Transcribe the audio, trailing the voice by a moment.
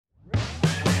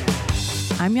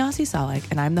I'm Yasi Salek,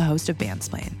 and I'm the host of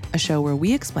Bandsplain, a show where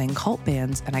we explain cult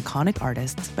bands and iconic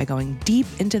artists by going deep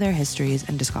into their histories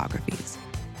and discographies.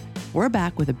 We're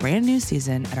back with a brand new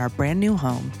season at our brand new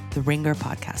home, the Ringer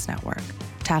Podcast Network,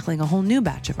 tackling a whole new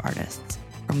batch of artists,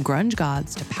 from grunge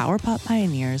gods to power pop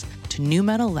pioneers to nu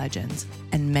metal legends,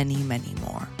 and many, many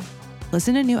more.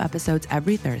 Listen to new episodes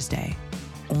every Thursday,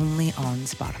 only on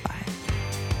Spotify.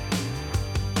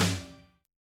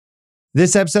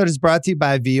 This episode is brought to you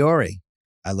by Viore.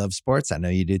 I love sports. I know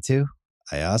you do too.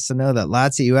 I also know that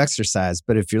lots of you exercise,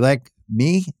 but if you're like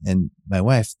me and my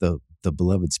wife, the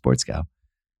beloved sports gal,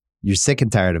 you're sick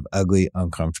and tired of ugly,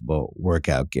 uncomfortable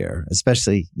workout gear.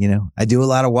 Especially, I do a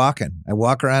lot of walking. I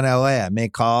walk around LA. I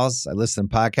make calls. I listen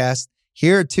to podcasts.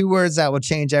 Here are two words that will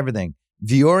change everything.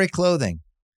 Viore Clothing,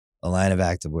 a line of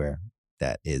activewear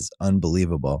that is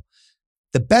unbelievable.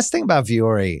 The best thing about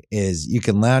Viore is you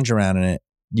can lounge around in it.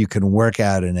 You can work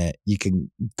out in it. You can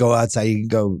go outside. You can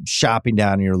go shopping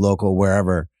down in your local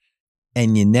wherever.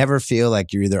 And you never feel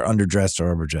like you're either underdressed or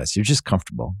overdressed. You're just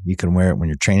comfortable. You can wear it when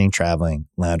you're training, traveling,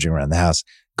 lounging around the house.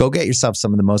 Go get yourself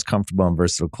some of the most comfortable and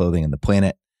versatile clothing on the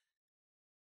planet.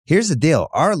 Here's the deal.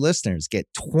 Our listeners get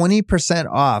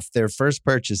 20% off their first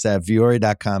purchase at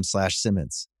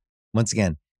Viore.com/Simmons. Once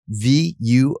again,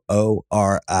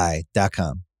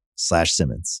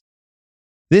 VUORI.com/Simmons.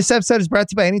 This episode is brought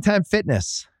to you by Anytime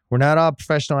Fitness. We're not all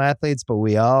professional athletes, but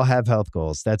we all have health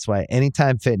goals. That's why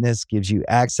Anytime Fitness gives you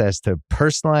access to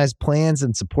personalized plans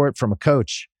and support from a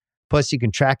coach. Plus, you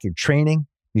can track your training,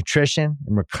 nutrition,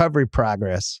 and recovery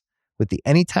progress with the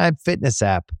Anytime Fitness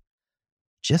app,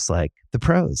 just like the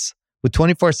pros. With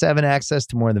 24/7 access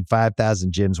to more than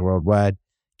 5,000 gyms worldwide,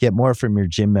 get more from your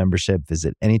gym membership.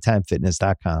 Visit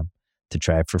anytimefitness.com to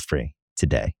try it for free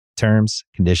today. Terms,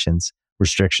 conditions,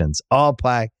 restrictions all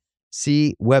apply.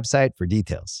 See website for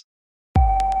details.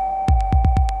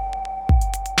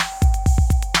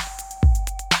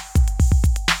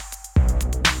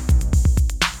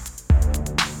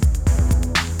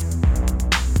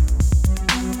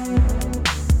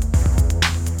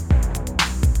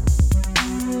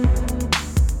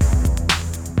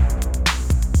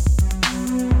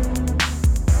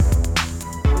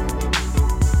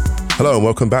 Hello and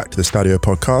welcome back to the Stadio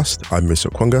Podcast. I'm Musa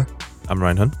Okwonga. I'm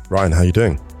Ryan Hunt. Ryan, how are you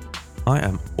doing? I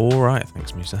am all right,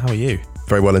 thanks, Musa. How are you?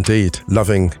 Very well indeed.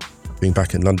 Loving being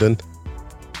back in London.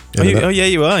 Yeah,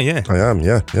 you are, yeah. I am,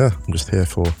 yeah. I'm just here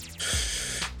for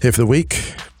the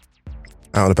week,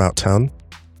 out and about town,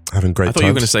 having great times. I thought you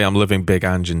were going to say I'm living Big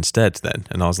Ange instead then,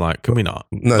 and I was like, can we not?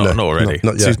 No, not already.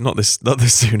 Not yet. Not this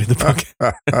soon in the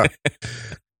podcast.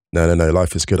 No.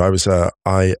 Life is good. I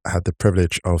had the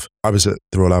privilege of, I was at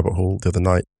the Royal Albert Hall the other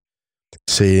night,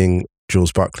 seeing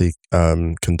Jules Buckley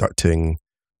conducting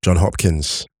John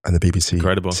Hopkins and the BBC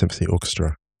Incredible. Symphony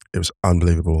Orchestra. It was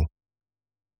unbelievable.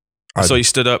 I saw you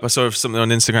stood up. I saw something on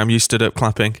Instagram. You stood up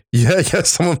clapping. Yeah.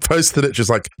 Someone posted it just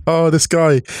like, oh, this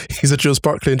guy, he's a Jules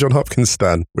Buckley and John Hopkins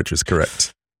stan, which is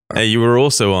correct. Hey, you were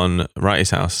also on Wrighty's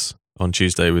House on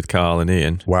Tuesday with Carl and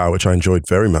Ian. Wow, which I enjoyed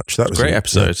very much. That was a great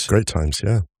episode. Yeah, great times,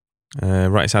 yeah.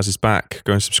 Wrighty's House is back.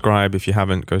 Go and subscribe. If you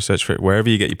haven't, go search for it wherever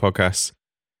you get your podcasts.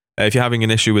 If you're having an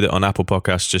issue with it on Apple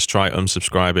Podcasts, just try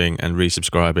unsubscribing and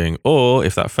resubscribing. Or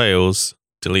if that fails,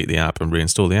 delete the app and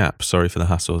reinstall the app. Sorry for the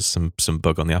hassle. Some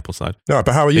bug on the Apple side. No,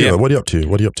 but how are you? Yeah. What are you up to?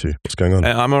 What's going on?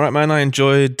 I'm all right, man. I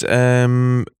enjoyed a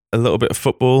little bit of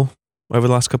football over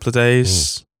the last couple of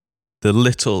days. The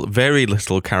very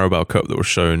little Carabao Cup that was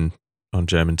shown on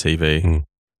German TV.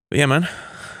 But yeah, man.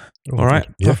 All right.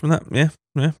 Yeah. Apart from that, yeah.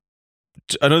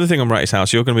 Another thing on Wrighty's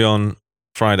House, you're going to be on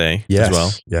Friday as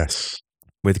well. Yes.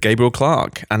 With Gabriel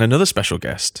Clark and another special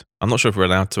guest. I'm not sure if we're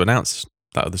allowed to announce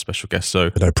that other special guest. So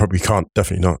no, probably can't.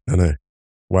 Definitely not. No.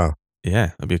 Wow.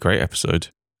 Yeah, that'd be a great episode.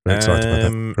 Very excited about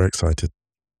that. Very excited. Is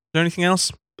there anything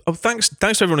else? Oh, thanks to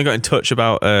everyone who got in touch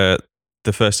about the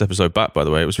first episode back, by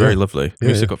the way. It was very lovely.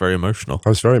 Musa got very emotional. I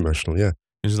was very emotional, yeah.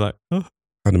 He was like, oh. I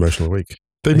had an emotional week.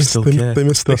 They still care. They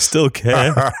missed us. They still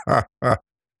care.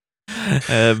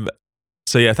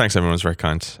 So yeah, thanks everyone, it was very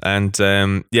kind. And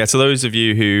to those of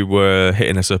you who were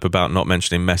hitting us up about not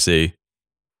mentioning Messi,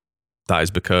 that is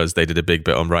because they did a big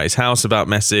bit on Wrighty's House about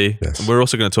Messi. Yes. And we're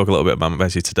also going to talk a little bit about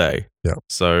Messi today. Yeah.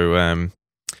 So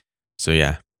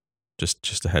yeah,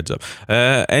 just a heads up.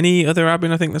 Any other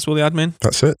admin? I think that's all the admin.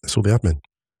 That's it. That's all the admin.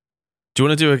 Do you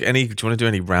want to do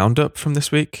any roundup from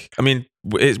this week? I mean,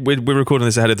 we're recording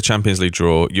this ahead of the Champions League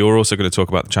draw. You're also going to talk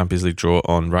about the Champions League draw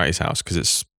on Wrighty's House because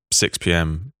it's 6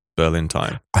 p.m. Berlin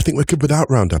time. I think we're good without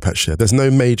roundup, actually. There's no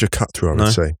major cut through, I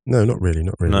would say. No, not really.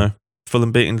 No.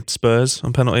 Fulham beating Spurs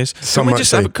on penalties.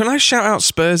 Can I shout out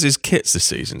Spurs' kits this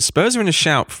season? Spurs are in a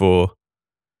shout for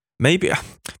Maybe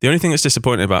the only thing that's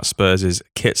disappointing about Spurs is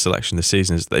kit selection this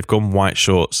season is they've gone white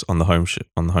shorts on the home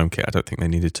kit. I don't think they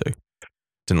needed to.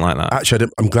 Didn't like that. Actually,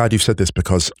 I'm glad you've said this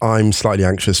because I'm slightly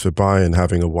anxious for Bayern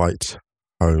having a white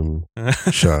home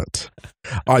shirt.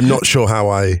 I'm not sure how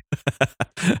I.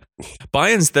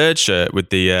 Bayern's third shirt with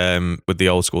the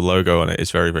old school logo on it is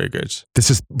very, very good.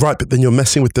 This is right, but then you're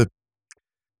messing with the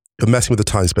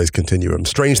time space continuum.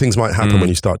 Strange things might happen when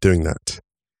you start doing that.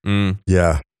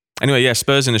 Yeah. Anyway, yeah,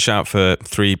 Spurs in a shout for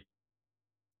the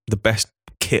best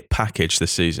kit package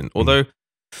this season. Although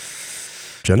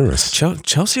generous.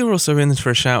 Chelsea are also in for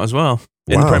a shout as well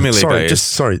in the Premier League.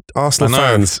 Sorry, Arsenal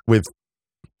fans with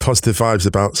positive vibes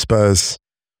about Spurs.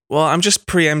 Well, I'm just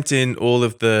preempting all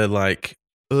of the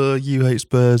you hate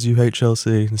Spurs, you hate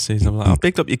Chelsea this season. I'm like, I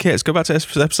picked up your kits. Go back to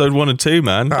episode 1 and 2,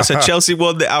 man. I said Chelsea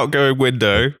won the outgoing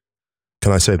window.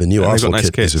 Can I say the new Arsenal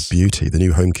kit is a beauty? The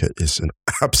new home kit is an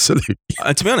absolute.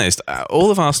 To be honest,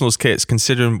 all of Arsenal's kits,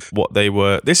 considering what they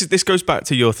were, this goes back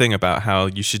to your thing about how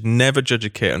you should never judge a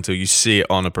kit until you see it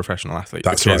on a professional athlete.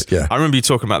 That's right. Yeah, I remember you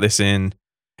talking about this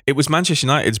it was Manchester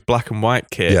United's black and white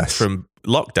kit from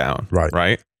lockdown,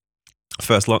 right?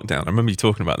 First lockdown. I remember you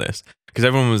talking about this because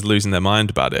everyone was losing their mind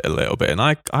about it a little bit, and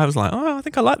I was like, oh, I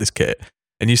think I like this kit.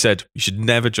 And you said you should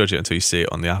never judge it until you see it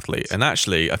on the athlete. And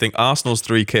actually, I think Arsenal's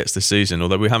 3 kits this season,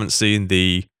 although we haven't seen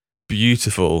the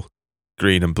beautiful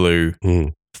green and blue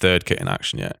third kit in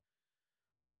action yet,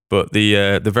 but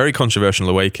the very controversial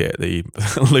away kit, the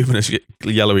luminous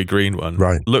yellowy green one,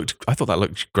 I thought that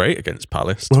looked great against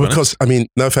Palace. Well, because I mean,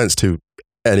 no offense to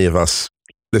any of us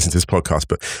listen to this podcast,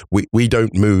 but we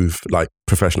don't move like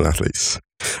professional athletes.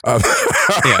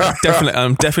 Yeah, definitely.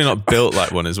 I'm definitely not built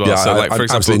like one as well. Yeah, so, for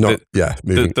example,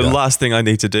 the last thing I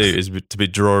need to do is to be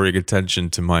drawing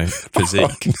attention to my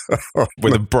physique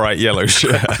with a bright yellow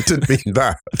shirt. I didn't mean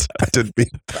that.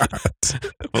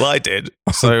 Well, I did.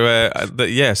 So,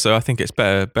 so I think it's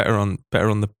better on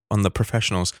the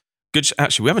professionals. Good.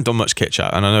 Actually, we haven't done much kit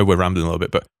chat, and I know we're rambling a little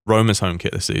bit, but Roma's home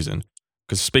kit this season.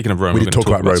 Because speaking of Roma, we're going to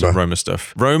talk about some Roma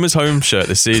stuff. Roma's home shirt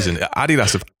this season,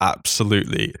 Adidas have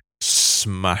absolutely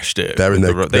smashed it. They're in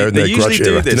their they usually grudge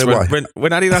do era. this Do you know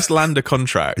when Adidas land a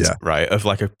contract, right, of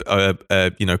like a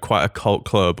quite a cult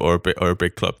club or a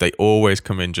big club. They always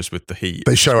come in just with the heat.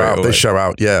 They show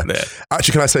out. Yeah.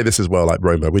 Actually, can I say this as well? Like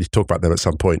Roma, we talk about them at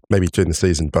some point, maybe during the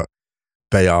season, but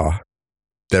they're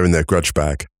in their grudge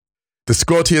bag. The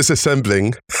squad he is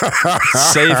assembling.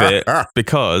 Save it,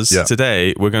 because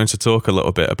today we're going to talk a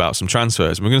little bit about some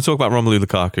transfers. We're going to talk about Romelu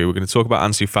Lukaku. We're going to talk about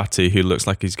Ansu Fati, who looks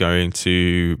like he's going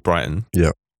to Brighton.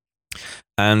 Yeah.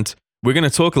 And we're going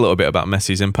to talk a little bit about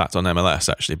Messi's impact on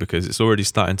MLS, actually, because it's already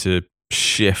starting to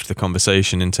shift the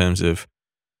conversation in terms of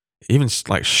even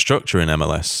like structure in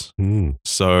MLS.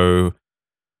 So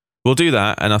we'll do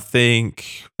that. And I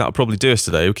think that'll probably do us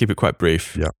today. We'll keep it quite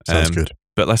brief. Yeah, sounds good.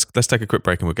 But let's take a quick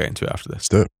break and we'll get into it after this. Let's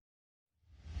do it.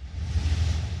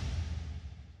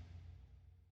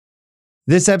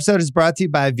 This episode is brought to you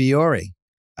by Viore.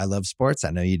 I love sports.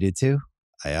 I know you do too.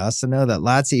 I also know that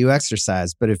lots of you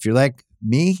exercise, but if you're like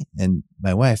me and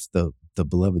my wife, the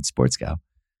beloved sports gal,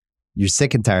 you're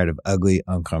sick and tired of ugly,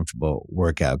 uncomfortable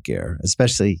workout gear.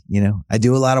 Especially, I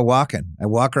do a lot of walking. I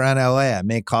walk around LA. I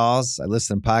make calls. I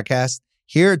listen to podcasts.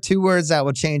 Here are 2 words that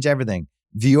will change everything.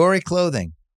 Viore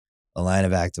Clothing. A line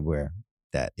of activewear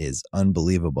that is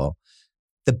unbelievable.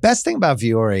 The best thing about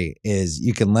Viore is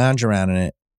you can lounge around in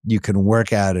it. You can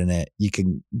work out in it. You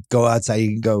can go outside.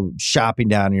 You can go shopping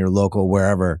down in your local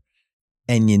wherever.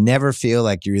 And you never feel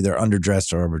like you're either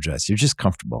underdressed or overdressed. You're just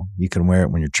comfortable. You can wear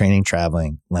it when you're training,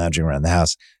 traveling, lounging around the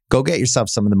house. Go get yourself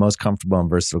some of the most comfortable and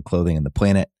versatile clothing on the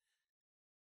planet.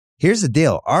 Here's the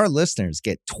deal. Our listeners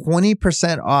get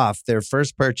 20% off their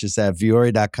first purchase at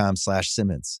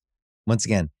Viore.com/Simmons. Once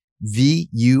again,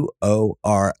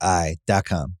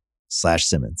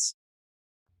 VUORI.com/Simmons.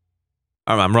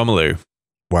 I'm Romelu.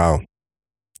 Wow.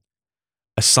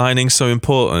 A signing so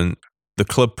important, the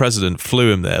club president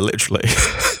flew him there, literally.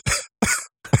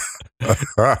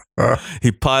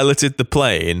 He piloted the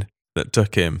plane that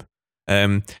took him.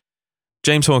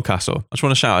 James Horncastle. I just want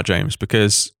to shout out James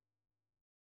because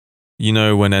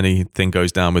when anything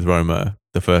goes down with Roma,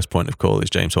 the first point of call is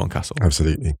James Horncastle.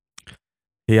 Absolutely.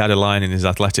 He had a line in his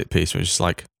Athletic piece which is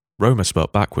like, Roma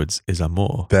spelt backwards is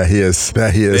amor. There he is.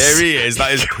 There he is.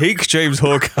 That is peak James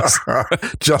Horncastle.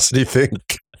 Just you think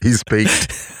he's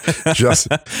peaked. He's the best.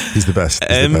 He's the best.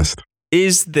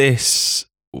 Is this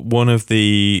one of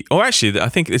the... Or actually, I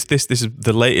think this is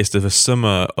the latest of a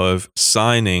summer of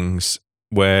signings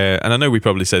where... And I know we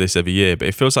probably say this every year, but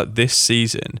it feels like this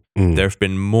season there have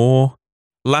been more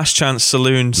last chance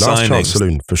saloon signings. Last chance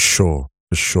saloon, for sure.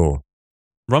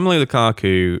 Romelu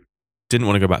Lukaku didn't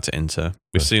want to go back to Inter.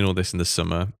 We've seen all this in the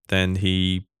summer. Then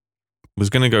he was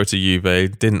going to go to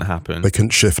Juve. Didn't happen. They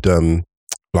couldn't shift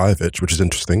Vlahovic, which is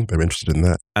interesting. They were interested in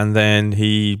that. And then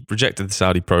he rejected the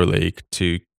Saudi Pro League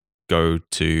to go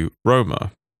to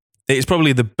Roma. It's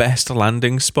probably the best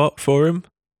landing spot for him,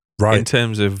 right? In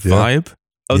terms of vibe.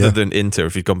 Other than Inter,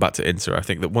 if he'd gone back to Inter, I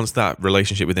think that once that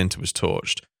relationship with Inter was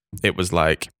torched, it was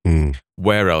like,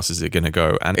 where else is it going to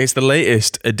go? And it's the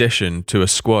latest addition to a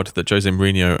squad that Jose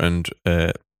Mourinho and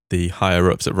the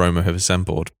higher-ups at Roma have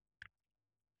assembled,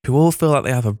 who all feel like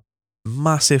they have a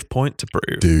massive point to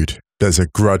prove. Dude, there's a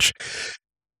grudge.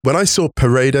 When I saw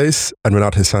Paredes and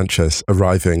Renato Sanchez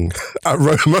arriving at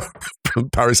Roma from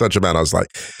Paris Saint-Germain, I was like,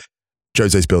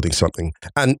 Jose's building something.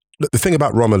 And the thing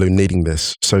about Romelu needing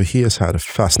this, so he has had a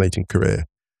fascinating career.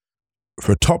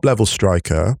 For a top-level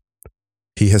striker,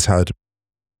 he has had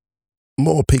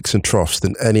more peaks and troughs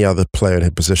than any other player in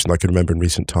his position I can remember in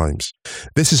recent times.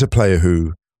 This is a player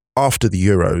who, after the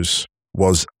Euros,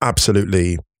 was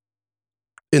absolutely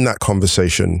in that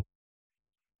conversation,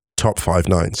 top 5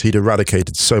 nines. He'd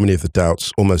eradicated so many of the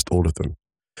doubts, almost all of them.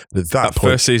 At that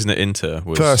point, first season at Inter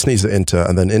was... First season at Inter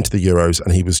and then into the Euros,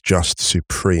 and he was just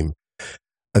supreme.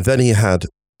 And then he had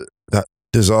that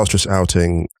disastrous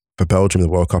outing for Belgium in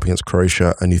the World Cup against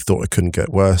Croatia, and you thought it couldn't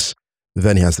get worse.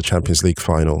 Then he has the Champions League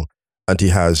final, and he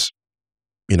has,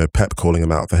 Pep calling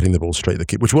him out for hitting the ball straight at the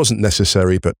keeper, which wasn't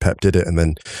necessary, but Pep did it.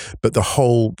 But the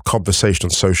whole conversation on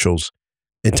socials,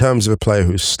 in terms of a player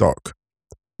whose stock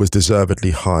was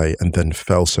deservedly high and then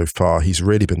fell so far, he's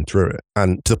really been through it.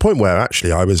 And to the point where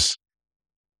actually I was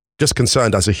just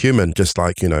concerned as a human, just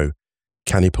like,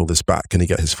 can he pull this back? Can he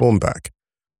get his form back?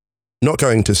 Not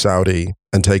going to Saudi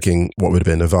and taking what would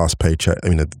have been a vast paycheck. I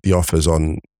mean, the offers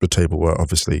on the table were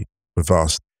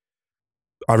vast.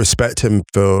 I respect him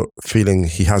for feeling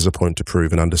he has a point to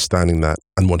prove and understanding that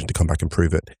and wanting to come back and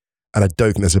prove it. And I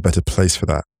don't think there's a better place for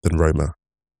that than Roma.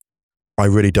 I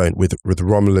really don't. With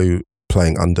Romelu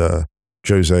playing under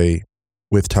Jose,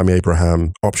 with Tammy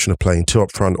Abraham, option of playing 2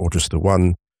 up front or just the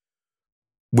 1,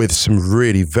 with some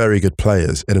really very good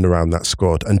players in and around that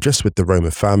squad, and just with the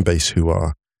Roma fan base who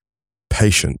are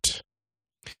patient.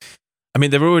 I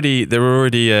mean, there were already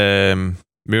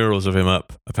murals of him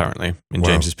up, apparently. In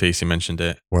James's piece, he mentioned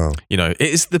it. Wow. It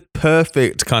is the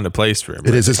perfect kind of place for him.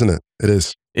 It is, isn't it? It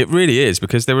is. It really is,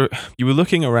 because you were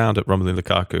looking around at Romelu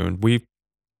Lukaku, and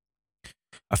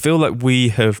I feel like we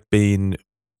have been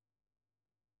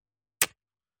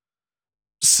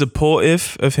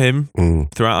supportive of him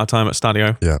throughout our time at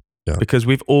Stadio. Yeah. Because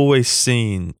we've always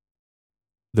seen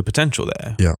the potential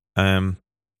there. Yeah.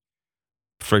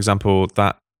 For example,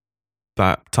 that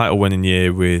title-winning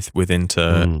year with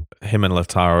Inter, him and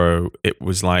Lautaro, it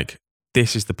was like,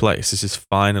 this is the place. This is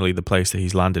finally the place that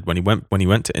he's landed when he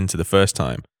went to Inter the first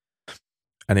time.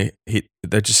 And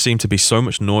there just seemed to be so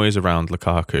much noise around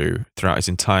Lukaku throughout his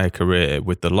entire career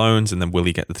with the loans, and then will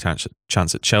he get the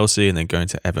chance at Chelsea, and then going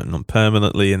to Everton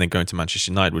permanently, and then going to Manchester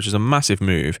United, which is a massive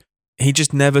move. He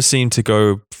just never seemed to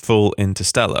go full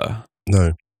interstellar.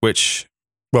 No.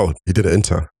 Well, he did at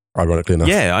Inter, ironically enough.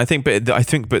 Yeah, I think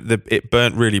it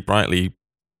burnt really brightly,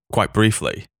 quite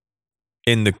briefly.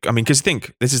 Because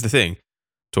this is the thing.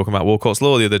 Talking about Walcott's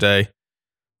Law the other day,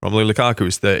 Romelu Lukaku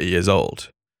is 30 years old.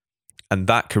 And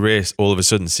that career all of a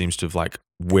sudden seems to have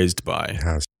whizzed by. It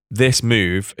has. This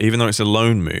move, even though it's a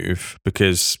loan move,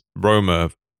 because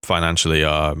Roma financially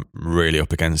are really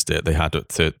up against it. They had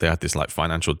this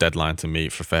financial deadline to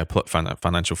meet for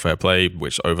financial fair play,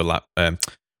 which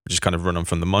which is kind of run on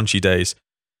from the Monchi days.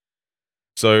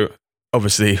 So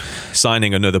obviously,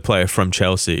 signing another player from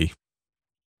Chelsea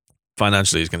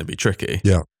financially is going to be tricky.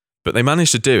 Yeah, but they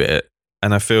managed to do it,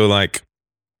 and I feel like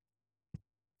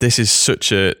this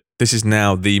is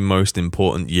now the most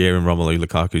important year in Romelu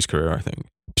Lukaku's career, I think.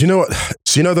 Do you know what?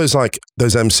 So you know those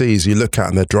MCs you look at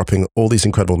and they're dropping all these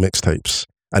incredible mixtapes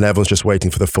and everyone's just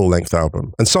waiting for the full-length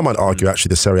album. And some might argue actually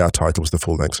the Serie A title was the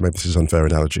full-length, so maybe this is an unfair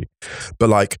analogy.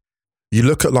 But you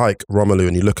look at Romelu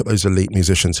and you look at those elite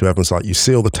musicians who everyone's you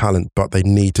see all the talent, but they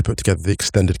need to put together the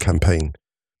extended campaign.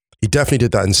 He definitely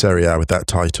did that in Serie A with that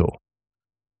title.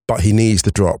 But he needs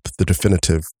to drop the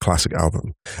definitive classic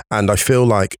album. And I feel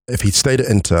like if he'd stayed at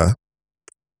Inter,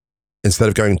 instead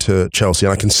of going to Chelsea,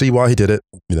 and I can see why he did it,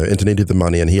 Inter needed the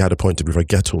money and he had a point to prove, I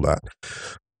get all that.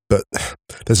 But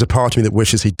there's a part of me that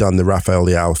wishes he'd done the Rafael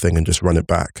Leao thing and just run it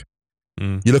back.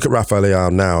 You look at Rafael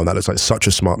Leao now and that looks like such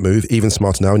a smart move, even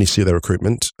smarter now when you see their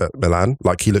recruitment at Milan,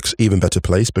 he looks even better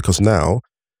placed because now,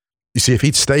 you see if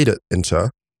he'd stayed at Inter,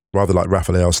 rather like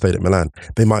Rafael stayed at Milan,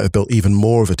 they might have built even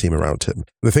more of a team around him.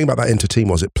 The thing about that Inter team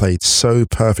was it played so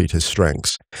perfect to his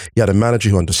strengths. He had a manager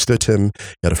who understood him.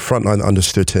 He had a front line that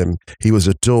understood him. He was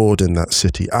adored in that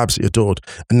city, absolutely adored.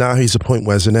 And now he's at a point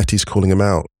where Zanetti's calling him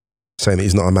out, saying that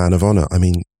he's not a man of honour. I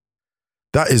mean,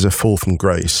 that is a fall from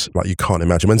grace like you can't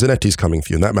imagine. When Zanetti's coming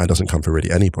for you, and that man doesn't come for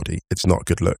really anybody, it's not a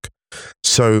good look.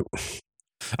 So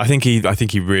I think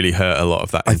he really hurt a lot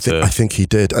of that. I think he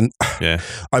did. And yeah.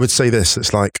 I would say this,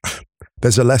 it's like,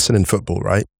 there's a lesson in football,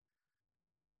 right?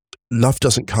 Love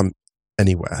doesn't come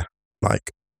anywhere.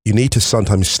 Like, you need to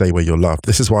sometimes stay where you're loved.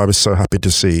 This is why I was so happy to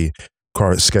see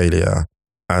Kvaratskhelia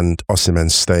and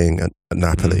Osimhen staying at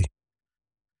Napoli.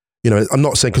 You know, I'm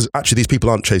not saying, because actually these people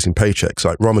aren't chasing paychecks.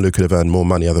 Like, Romelu could have earned more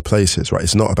money other places, right?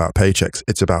 It's not about paychecks.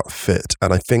 It's about fit.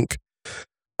 And I think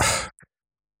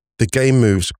the game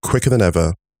moves quicker than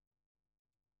ever.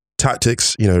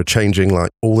 Tactics, you know, changing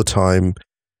like all the time.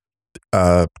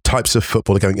 Types of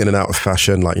football are going in and out of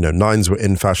fashion. Like, you know, nines were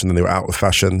in fashion, then they were out of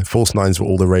fashion. False nines were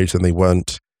all the rage, then they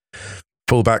weren't.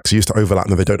 Fullbacks used to overlap,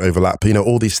 and they don't overlap. But, you know,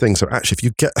 all these things. So actually,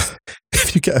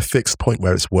 if you get a fixed point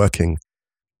where it's working,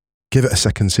 give it a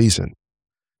second season.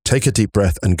 Take a deep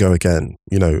breath and go again.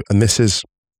 You know, and this is,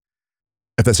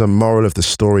 if there's a moral of the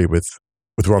story with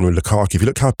Romelu Lukaku, if you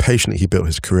look how patiently he built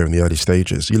his career in the early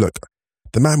stages, you look,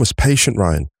 the man was patient,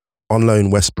 Ryan. On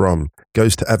loan, West Brom,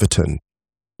 goes to Everton,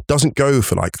 doesn't go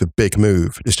for like the big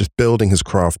move. It's just building his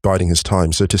craft, biding his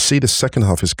time. So to see the second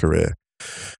half of his career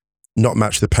not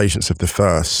match the patience of the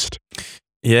first,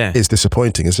 is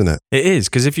disappointing, isn't it? It is,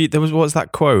 because what was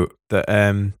that quote that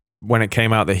when it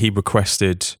came out that he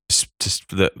requested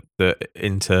that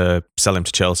Inter sell him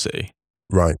to Chelsea,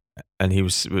 right? And he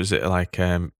was it like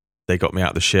they got me out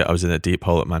of the shit. I was in a deep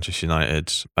hole at Manchester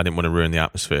United. I didn't want to ruin the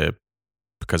atmosphere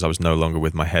because I was no longer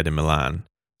with my head in Milan.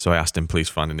 So I asked him, please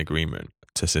find an agreement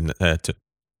to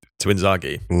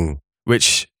Inzaghi.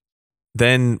 Which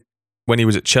then, when he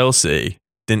was at Chelsea,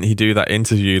 didn't he do that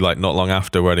interview like not long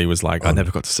after where he was like, I never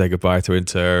got to say goodbye to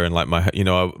Inter, and like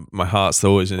my heart's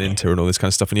always in Inter and all this kind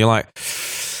of stuff. And you're like,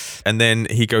 and then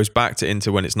he goes back to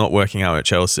Inter when it's not working out at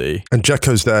Chelsea. And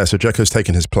Dzeko's there, so Dzeko's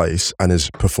taken his place and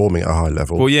is performing at a high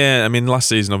level. Well, yeah, I mean, last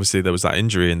season, obviously, there was that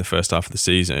injury in the first half of the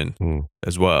season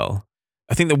as well.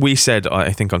 I think that we said,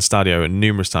 I think on Stadio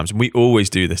numerous times, and we always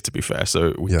do this, to be fair.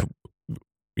 So,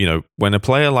 you know, when a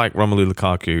player like Romelu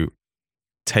Lukaku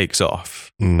takes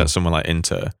off at someone like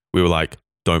Inter, we were like,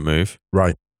 don't move.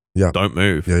 Right. Yeah. Don't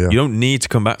move. Yeah. You don't need to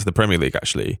come back to the Premier League,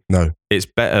 actually. No. It's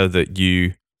better that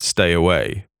you stay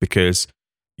away because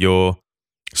your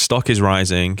stock is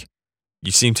rising.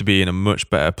 You seem to be in a much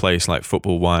better place, like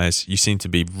football-wise. You seem to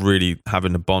be really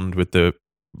having a bond with the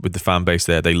fan base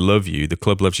there. They love you. The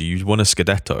club loves you. You won a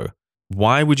Scudetto.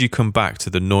 Why would you come back to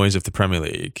the noise of the Premier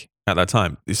League at that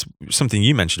time? It's something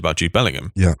you mentioned about Jude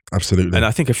Bellingham. Yeah, absolutely. And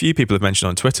I think a few people have mentioned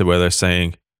on Twitter where they're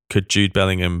saying, could Jude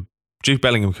Bellingham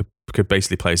could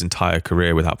basically play his entire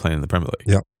career without playing in the Premier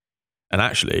League. Yeah. And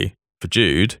actually, for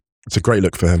Jude, it's a great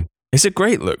look for him. It's a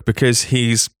great look because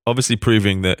he's obviously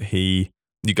proving that you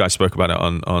guys spoke about it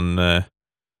on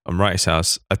Wrighty's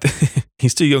House. I think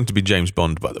he's too young to be James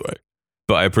Bond, by the way.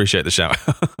 But I appreciate the shout.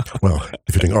 Well,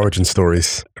 if you're doing origin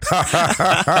stories.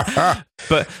 But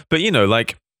you know,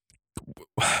 like,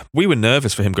 we were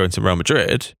nervous for him going to Real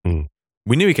Madrid.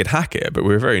 We knew he could hack it, but we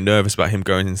were very nervous about him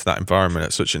going into that environment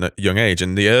at such a young age.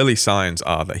 And the early signs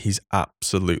are that he's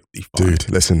absolutely fine. Dude,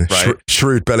 listen, right?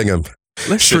 Shrewd Bellingham.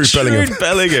 Shrewd Bellingham.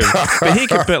 But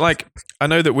I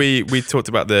know that we talked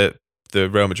about the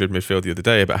Real Madrid midfield the other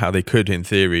day about how they could, in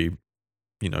theory,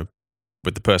 you know,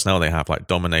 with the personnel they have, like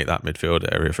dominate that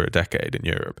midfield area for a decade in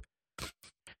Europe. Do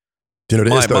you know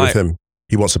what it is though with him?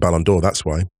 He wants a Ballon d'Or, that's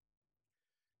why.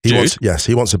 He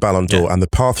wants a Ballon d'Or, and the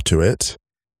path to it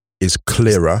is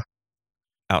clearer.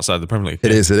 Outside the Premier League.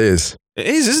 It is, isn't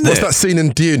it? What's that scene in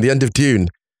Dune, the end of Dune?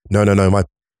 No,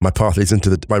 my path leads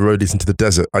my road leads into the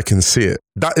desert. I can see it.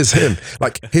 That is him.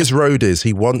 Like, his road is,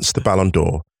 he wants the Ballon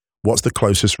d'Or. What's the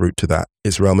closest route to that?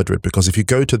 It's Real Madrid, because if you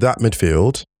go to that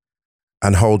midfield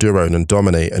and hold your own and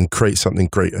dominate and create something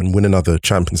great and win another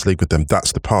Champions League with them,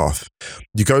 that's the path.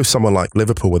 You go someone like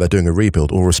Liverpool where they're doing a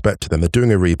rebuild, all respect to them. They're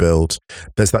doing a rebuild.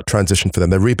 There's that transition for them.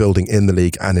 They're rebuilding in the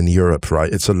league and in Europe,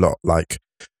 right? It's a lot. Like,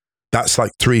 that's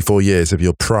like 3-4 years of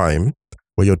your prime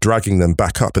where you're dragging them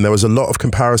back up. And there was a lot of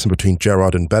comparison between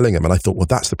Gerrard and Bellingham. And I thought, well,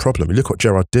 that's the problem. You look what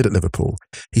Gerrard did at Liverpool.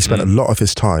 He spent a lot of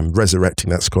his time resurrecting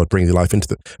that squad, bringing life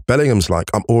into it. Bellingham's like,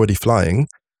 I'm already flying.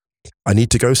 I need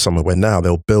to go somewhere where now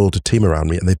they'll build a team around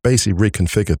me, and they've basically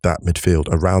reconfigured that midfield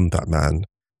around that man.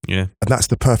 Yeah. And that's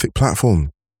the perfect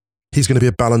platform. He's going to be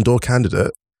a Ballon d'Or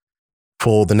candidate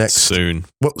for the next... Soon.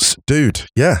 Well, dude,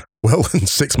 yeah. well in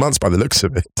 6 months by the looks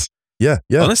of it. Yeah.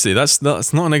 Honestly, that's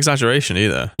not an exaggeration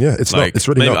either. Yeah, it's not. It's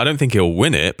really not. I don't think he'll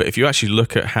win it, but if you actually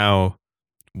look at how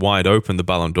wide open the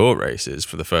Ballon d'Or race is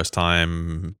for the first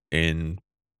time in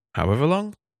however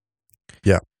long.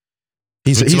 Yeah.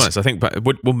 He's honest, I think,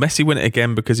 will Messi win it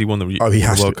again because he won the he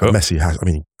has World to. Cup? Messi has. I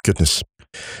mean, goodness.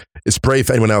 It's brave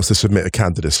for anyone else to submit a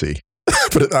candidacy.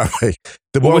 Put it that way.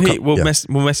 Will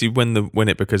Messi win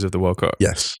it because of the World Cup?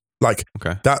 Yes. Like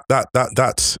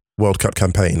that World Cup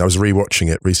campaign, I was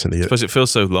rewatching it recently. I suppose it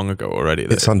feels so long ago already.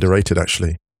 It's underrated,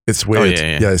 actually. It's weird.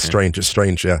 It's strange. It's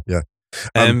strange. Yeah.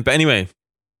 But anyway,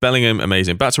 Bellingham,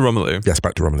 amazing. Back to Romelu. Yes,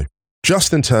 back to Romelu.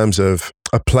 Just in terms of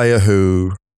a player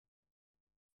who,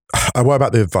 I worry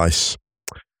about the advice.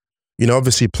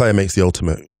 Obviously, player makes the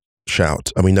ultimate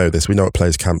shout, and we know this. We know what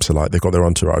players' camps are like. They've got their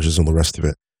entourages and all the rest of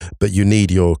it. But you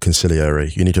need your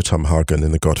consigliere. You need your Tom Hagen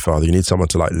in The Godfather. You need someone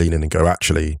to lean in and go,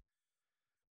 actually,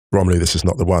 Romelu, this is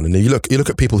not the one. And you look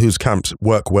at people whose camps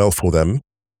work well for them,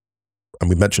 and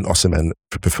we mentioned Osimhen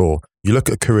before. You look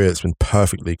at a career that's been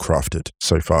perfectly crafted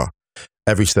so far.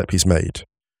 Every step he's made.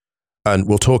 And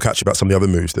we'll talk actually about some of the other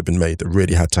moves that have been made that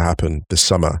really had to happen this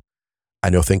summer.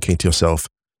 And you're thinking to yourself,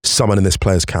 someone in this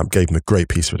player's camp gave him a great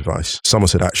piece of advice. Someone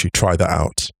said, actually try that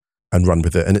out and run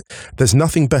with it. And there's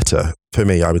nothing better for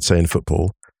me, I would say, in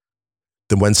football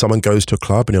than when someone goes to a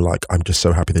club and you're like, I'm just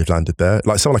so happy they've landed there.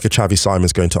 Like someone like a Xavi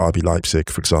Simons going to RB Leipzig,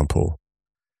 for example.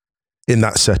 In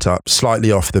that setup,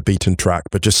 slightly off the beaten track,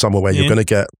 but just somewhere where you're going to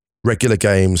get regular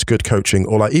games, good coaching,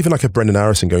 or even like a Brendan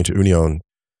Harrison going to Union,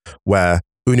 where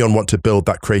Union want to build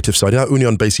that creative side.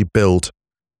 Union basically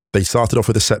they started off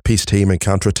with a set-piece team and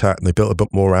counter-attack, and they built a bit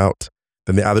more out.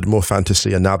 Then they added more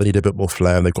fantasy, and now they need a bit more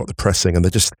flair, and they've got the pressing, and they're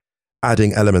just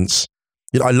adding elements.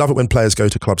 I love it when players go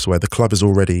to clubs where the club is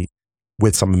already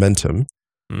with some momentum.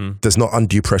 There's not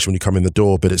undue pressure when you come in the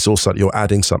door, but it's also you're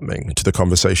adding something to the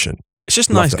conversation. It's just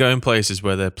nice going places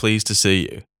where they're pleased to see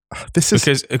you. This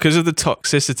is because of the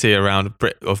toxicity around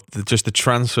just the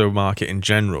transfer market in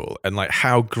general, and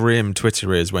how grim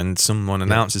Twitter is when someone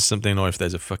announces something, or if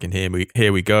there's a fucking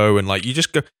here we go, and you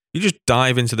just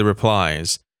dive into the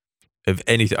replies of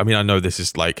anything. I mean, I know this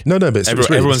is but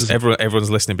everyone's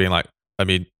listening, being like, I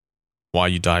mean, why are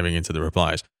you diving into the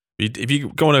replies? If you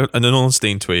go on an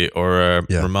Ornstein tweet or a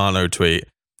Romano tweet,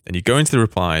 and you go into the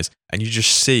replies, and you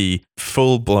just see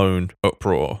full blown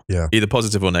uproar, either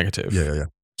positive or negative. Yeah.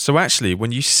 So actually,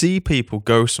 when you see people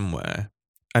go somewhere,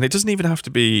 and it doesn't even have to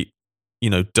be,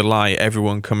 delight,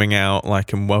 everyone coming out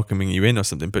and welcoming you in or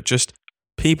something, but just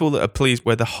people that are pleased,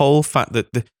 where the whole fact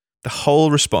that the whole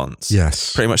response,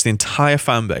 pretty much the entire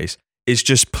fan base is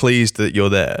just pleased that you're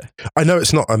there. I know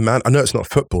it's not a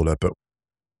footballer, but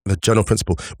the general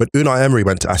principle. When Unai Emery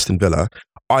went to Aston Villa,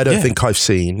 I don't think I've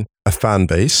seen a fan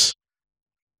base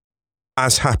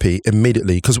as happy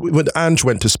immediately, because when Ange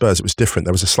went to Spurs, it was different.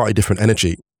 There was a slightly different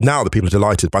energy. Now the people are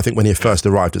delighted, but I think when he first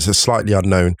arrived, it's a slightly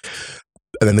unknown.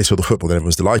 And then they saw the football, then everyone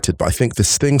was delighted. But I think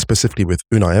this thing specifically with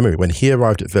Unai Emery, when he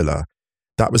arrived at Villa,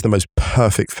 that was the most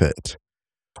perfect fit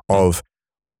of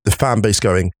the fan base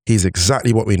going, he's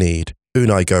exactly what we need.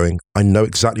 Unai going, I know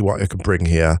exactly what I can bring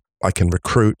here. I can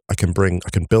recruit, I can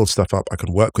build stuff up, I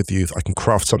can work with youth, I can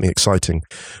craft something exciting.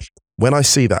 When I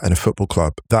see that in a football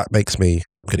club, that makes me,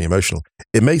 I'm getting emotional,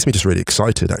 it makes me just really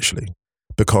excited, actually,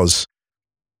 because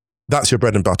that's your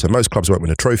bread and butter. Most clubs won't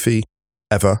win a trophy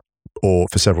ever or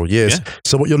for several years. Yeah.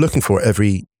 So what you're looking for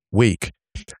every week,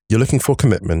 you're looking for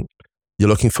commitment, you're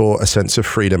looking for a sense of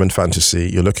freedom and fantasy,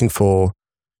 you're looking for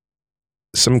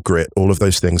some grit, all of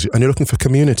those things, and you're looking for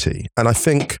community. And I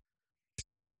think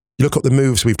you look at the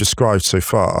moves we've described so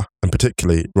far, and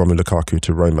particularly Romelu Lukaku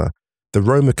to Roma, the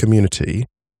Roma community,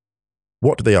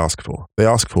 what do they ask for? They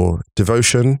ask for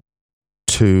devotion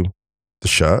to the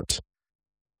shirt,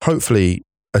 hopefully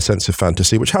a sense of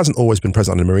fantasy, which hasn't always been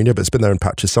present under Mourinho, but it's been there in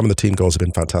patches. Some of the team goals have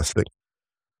been fantastic.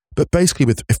 But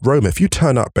basically if you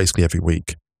turn up basically every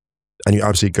week and you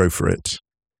absolutely go for it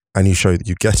and you show that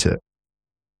you get it,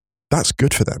 that's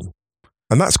good for them.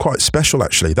 And that's quite special,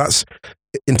 actually. That's,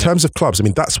 in terms of clubs, I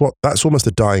mean, that's almost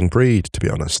a dying breed, to be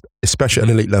honest, especially at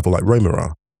an elite level like Roma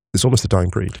are. It's almost a dying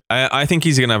breed. I think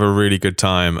he's going to have a really good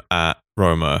time at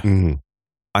Roma. Mm.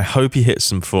 I hope he hits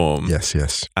some form.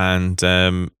 Yes. And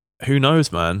who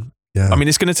knows, man? Yeah. I mean,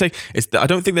 it's going to take... I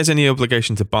don't think there's any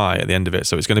obligation to buy at the end of it,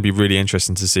 so it's going to be really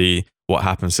interesting to see what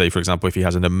happens, say, for example, if he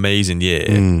has an amazing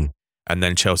year and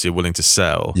then Chelsea are willing to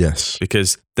sell. Yes.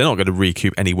 Because they're not going to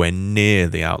recoup anywhere near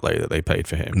the outlay that they paid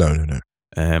for him.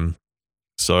 No.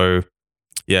 So...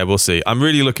 yeah, we'll see. I'm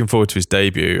really looking forward to his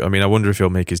debut. I mean, I wonder if he'll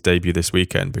make his debut this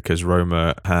weekend because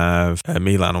Roma have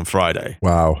Milan on Friday.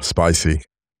 Wow, spicy.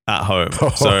 at home.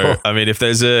 So, I mean, if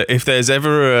there's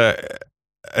ever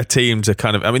a team to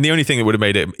kind of, I mean, the only thing that would have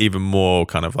made it even more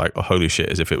kind of like, oh, holy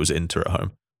shit, is if it was Inter at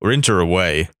home or Inter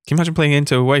away. Can you imagine playing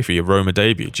Inter away for your Roma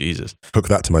debut? Jesus. Hook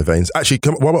that to my veins. Actually,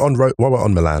 while we're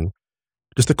on Milan,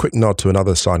 just a quick nod to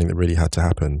another signing that really had to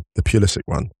happen, the Pulisic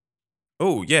one.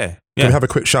 Oh, yeah. Can we have a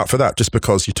quick shout for that? Just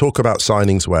because you talk about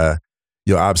signings where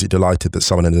you're absolutely delighted that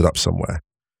someone ended up somewhere.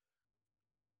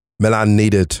 Milan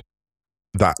needed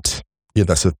that. Yeah,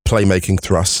 that's a playmaking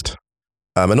thrust.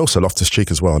 And also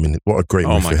Loftus-Cheek as well. I mean, what a great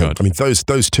move for him. I mean,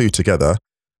 those two together,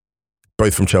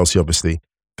 both from Chelsea, obviously,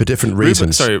 for different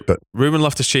reasons. Ruben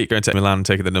Loftus-Cheek going to Milan and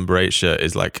taking the number 8 shirt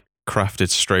is like crafted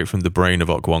straight from the brain of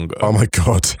Okwonga. Oh my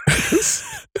God.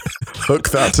 Hook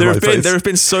that to my face. There have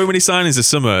been so many signings this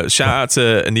summer. Shout out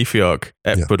to Anifiok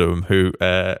Ekbudum, who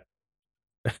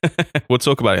we'll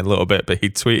talk about it in a little bit, but he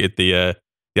tweeted the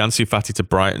Ansu Fati to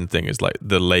Brighton thing is like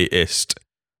the latest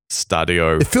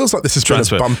Stadio. It feels like this has been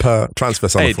a bumper transfer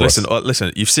summer for us.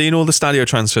 Listen, you've seen all the Stadio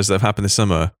transfers that have happened this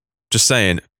summer. Just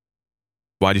saying,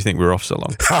 why do you think we were off so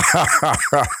long?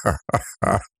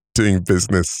 Doing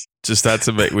business. We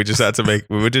were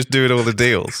just doing all the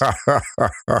deals.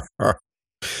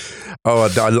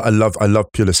 I love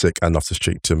Pulisic and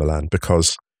Loftus-Cheek to Milan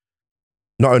because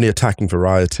not only attacking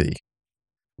variety,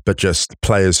 but just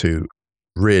players who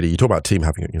really, you talk about a team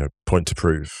having, point to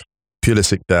prove.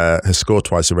 Pulisic there has scored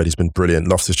twice already. He's been brilliant.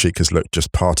 Loftus-Cheek has looked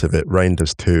just part of it.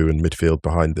 Reinders 2 and midfield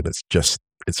behind him.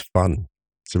 It's fun.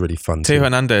 It's a really fun Theo team.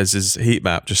 Hernandez's heat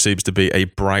map just seems to be a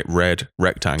bright red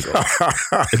rectangle.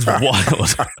 It's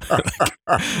wild.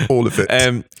 All of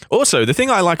it. Also, the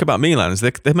thing I like about Milan is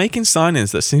they're making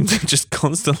signings that seem to just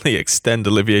constantly extend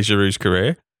Olivier Giroud's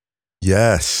career.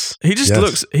 Yes. He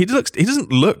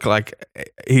doesn't look like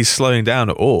he's slowing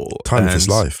down at all. Time of his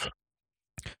life.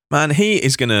 Man, he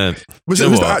is going to... Was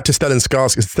the actor Stellan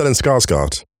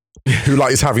Skarsgård, who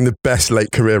is having the best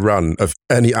late career run of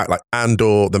any act, like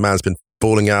Andor, the man's been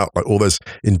falling out, like all those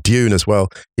in Dune as well.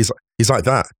 He's like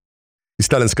that. He's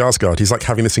Stellan Skarsgård. He's like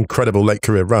having this incredible late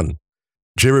career run.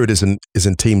 Giroud is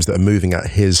in teams that are moving at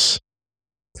his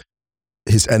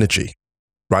energy,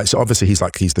 right? So obviously he's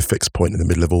the fixed point in the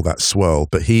middle of all that swirl,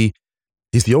 but he's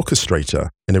the orchestrator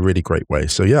in a really great way.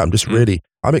 So yeah, I'm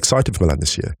excited for Milan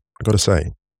this year, I've got to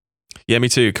say. Yeah, me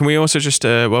too. Can we also just,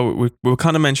 we were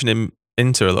kind of mentioning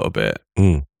Inter a little bit.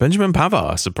 Benjamin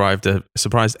Pavard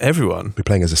surprised everyone. We're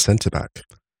playing as a centre-back.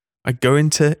 I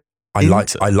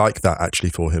like that actually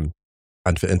for him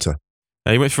and for Inter.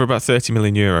 He went for about 30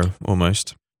 million euro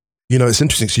almost. It's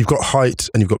interesting. So you've got height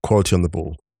and you've got quality on the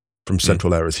ball from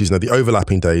central areas. He's the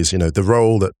overlapping days,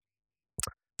 the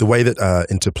way that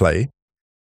Inter play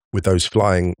with those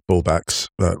flying fullbacks,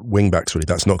 wing-backs really,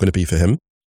 that's not going to be for him.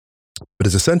 But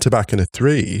as a centre-back in a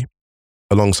 3,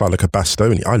 alongside like a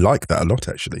Bastoni, I like that a lot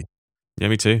actually. Yeah,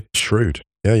 me too. Shrewd.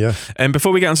 Yeah. And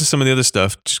before we get onto some of the other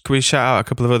stuff, can we shout out a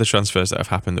couple of other transfers that have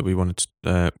happened that we wanted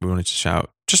to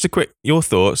shout? Just a quick, your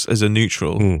thoughts as a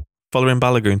neutral. Following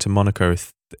Balogun to Monaco,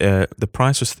 the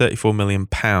price was £34 million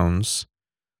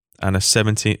and a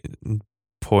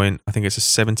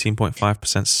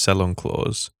 17.5% sell-on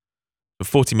clause, a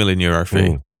 €40 million fee.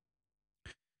 What do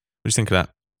you think of that?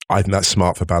 I think that's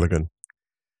smart for Balogun.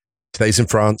 Stays in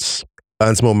France,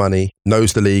 earns more money,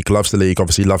 knows the league,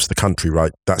 obviously loves the country,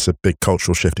 right? That's a big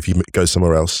cultural shift if you go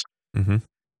somewhere else. Mm-hmm.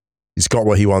 He's got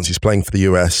what he wants. He's playing for the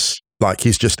US. Like,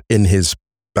 he's just in his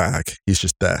bag. He's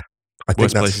just there. I think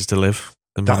worst places to live.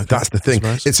 That's the thing.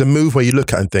 It's a move where you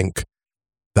look at it and think,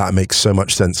 that makes so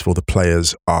much sense for the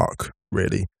player's arc,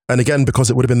 really. And again, because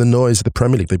it would have been the noise of the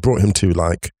Premier League. They brought him to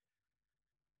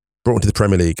the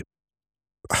Premier League.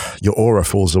 Your aura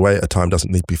falls away at a time,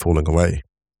 doesn't need to be falling away.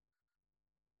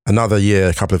 Another year,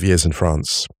 a couple of years in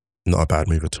France, not a bad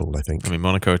move at all, I think. I mean,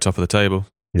 Monaco are top of the table.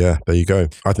 Yeah, there you go.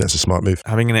 I think that's a smart move.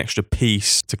 Having an extra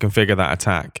piece to configure that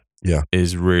attack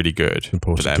is really good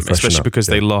for them, especially because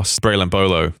they lost Braylon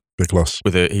Bolo. Big loss.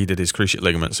 He did his cruciate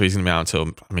ligament, so he's going to be out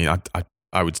until, I mean,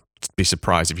 I would be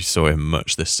surprised if you saw him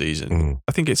much this season.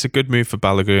 I think it's a good move for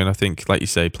Balogun. I think, like you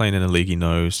say, playing in a league he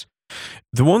knows.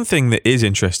 The one thing that is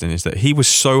interesting is that he was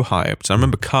so hyped. I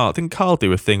remember Carl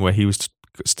do a thing where he was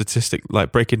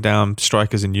like breaking down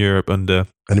strikers in Europe under...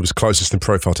 And it was closest in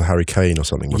profile to Harry Kane or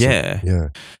something, wasn't it? Yeah.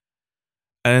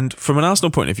 And from an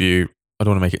Arsenal point of view, I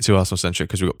don't want to make it too Arsenal-centric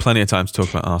because we've got plenty of time to talk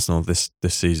about Arsenal this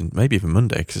season, maybe even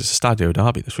Monday, because it's a Stadio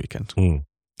Derby this weekend.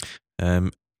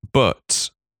 But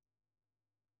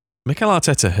Mikel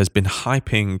Arteta has been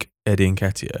hyping Eddie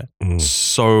Nketiah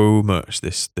so much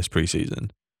this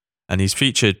preseason, and he's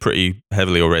featured pretty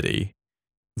heavily already.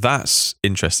 That's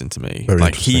interesting to me. Very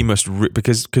like he must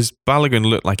because Balogun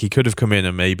looked like he could have come in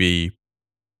and maybe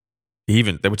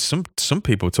Even there were some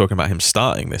people talking about him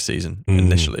starting this season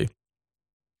initially.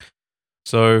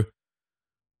 So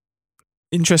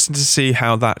interesting to see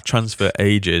how that transfer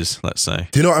ages, let's say.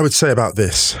 Do you know what I would say about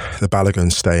this? The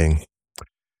Balogun staying.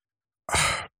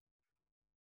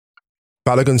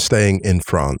 Balogun staying in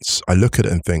France. I look at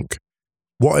it and think,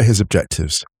 what are his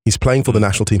objectives? He's playing for the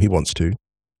national team he wants to.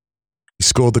 He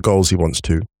scored the goals he wants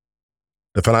to.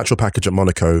 The financial package at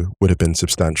Monaco would have been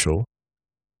substantial.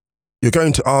 You're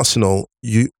going to Arsenal,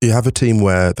 you have a team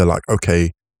where they're like,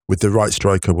 okay, with the right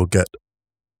striker, we'll get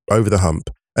over the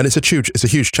hump. And it's a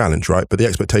huge challenge, right? But the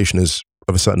expectation is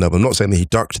of a certain level. I'm not saying that he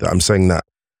ducked that. I'm saying that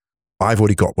I've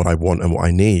already got what I want and what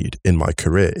I need in my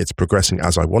career. It's progressing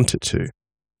as I want it to.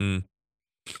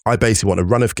 I basically want a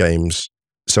run of games.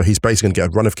 So he's basically going to get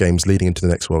a run of games leading into the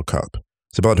next World Cup.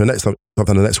 So by the time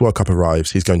the next World Cup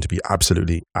arrives, he's going to be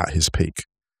absolutely at his peak.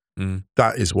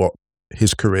 That is what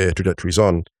his career trajectory is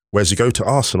on. Whereas you go to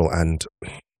Arsenal and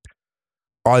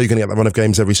are you going to get that run of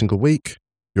games every single week?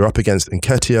 You're up against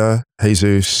Nketiah,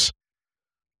 Jesus.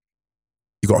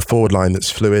 You've got a forward line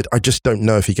that's fluid. I just don't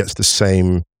know if he gets the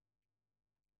same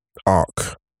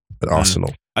arc at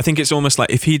Arsenal. I think it's almost like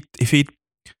if he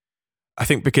I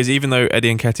think because even though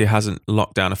Eddie Nketiah hasn't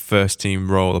locked down a first team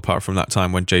role apart from that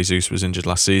time when Jesus was injured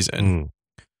last season,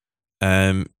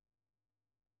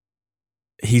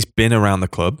 he's been around the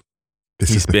club.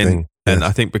 He's been, and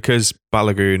I think because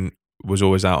Balogun was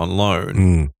always out on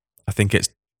loan, I think it's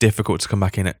difficult to come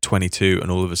back in at 22 and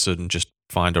all of a sudden just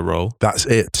find a role. That's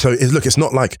it. So look, it's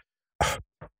not like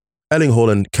Erling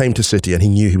Haaland came to City and he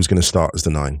knew he was going to start as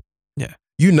the 9. Yeah.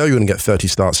 You know you're going to get 30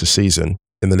 starts this season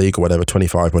in the league or whatever,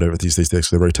 25, whatever these days,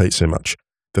 they rotate so much.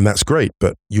 Then that's great.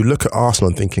 But you look at Arsenal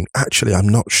and thinking, actually, I'm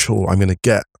not sure I'm going to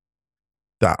get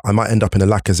that. I might end up in a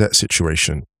Lacazette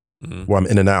situation where I'm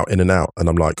in and out. And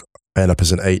I'm like, I end up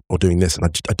as an 8 or doing this. And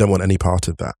I don't want any part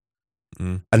of that.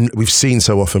 And we've seen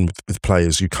so often with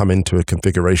players, you come into a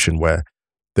configuration where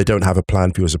they don't have a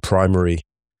plan for you as a primary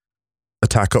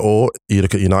attacker, or you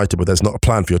look at United where there's not a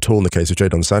plan for you at all in the case of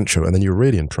Jadon Sancho, and then you're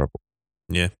really in trouble.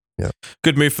 Yeah.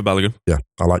 Good move for Balogun. Yeah,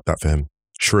 I like that for him.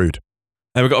 Shrewd.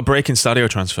 We've got a break in Stadio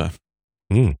transfer.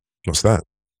 What's that?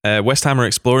 West Ham are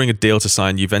exploring a deal to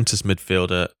sign Juventus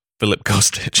midfielder Filip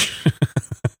Kostic.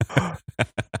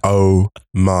 Oh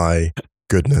my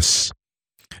goodness.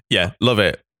 Yeah, love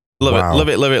it. Love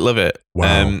it.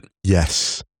 Wow.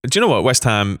 Yes. Do you know what? West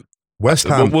Ham.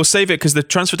 We'll save it because the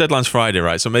transfer deadline's Friday,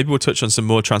 right? So maybe we'll touch on some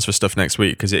more transfer stuff next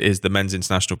week because it is the men's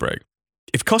international break.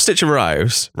 If Kostic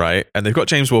arrives, right, and they've got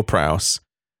James Ward-Prowse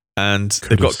and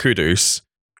they've got Kudus.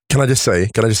 Can I just say?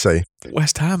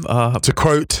 West Ham are... To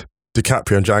quote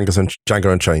DiCaprio in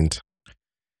Django Unchained,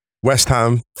 West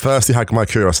Ham, first you had my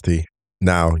curiosity,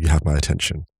 now you have my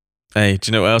attention. Hey, do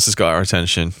you know what else has got our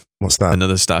attention? What's that?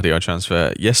 Another Stadio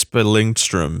transfer. Jesper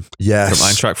Lindstrom. Yes. From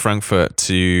Eintracht Frankfurt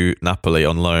to Napoli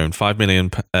on loan. €5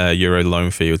 million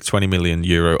loan fee with €20 million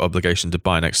obligation to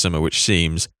buy next summer, which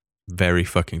seems very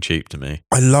fucking cheap to me.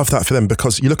 I love that for them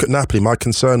because you look at Napoli, my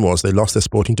concern was they lost their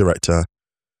sporting director.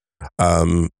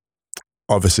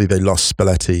 Obviously, they lost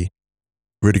Spalletti.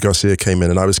 Rudy Garcia came in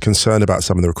and I was concerned about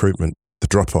some of the recruitment, the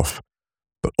drop-off.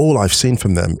 But all I've seen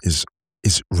from them is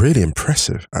really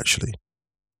impressive, actually.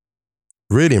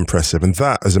 Really impressive. And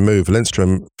that as a move,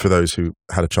 Lindstrom, for those who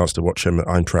had a chance to watch him at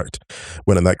Eintracht,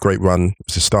 went on that great run. It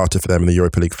was a starter for them in the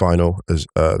Europa League final as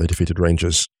they defeated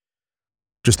Rangers.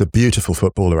 Just a beautiful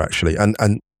footballer, actually. And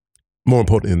more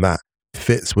importantly than that,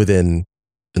 fits within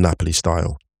the Napoli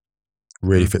style.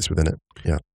 Really fits within it.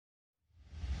 Yeah.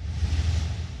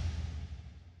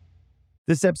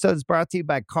 This episode is brought to you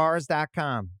by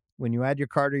Cars.com. When you add your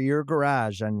car to your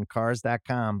garage on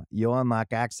Cars.com, you'll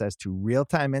unlock access to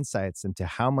real-time insights into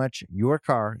how much your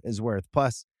car is worth.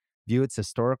 Plus, view its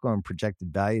historical and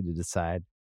projected value to decide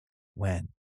when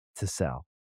to sell.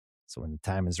 So when the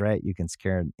time is right, you can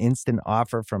secure an instant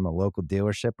offer from a local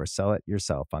dealership or sell it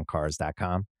yourself on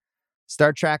Cars.com.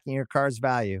 Start tracking your car's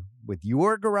value with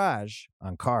your garage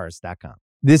on Cars.com.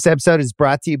 This episode is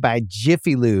brought to you by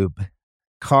Jiffy Lube.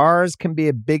 Cars can be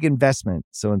a big investment,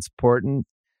 so it's important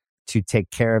to take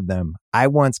care of them. I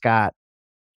once got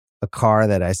a car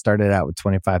that I started out with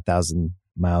 25,000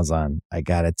 miles on. I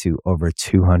got it to over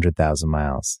 200,000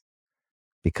 miles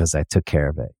because I took care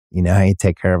of it. You know how you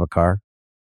take care of a car?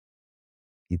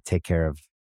 You take care of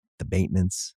the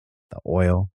maintenance, the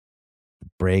oil, the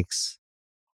brakes,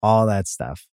 all that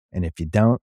stuff. And if you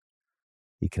don't,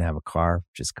 you can have a car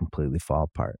just completely fall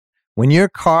apart. When your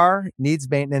car needs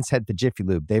maintenance, head to Jiffy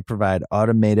Lube. They provide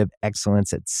automotive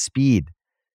excellence at speed.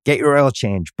 Get your oil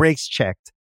change, brakes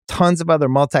checked, tons of other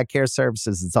multi-care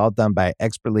services. It's all done by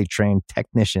expertly trained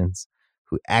technicians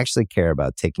who actually care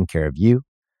about taking care of you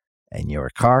and your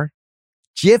car.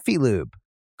 Jiffy Lube,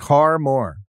 car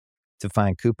more. To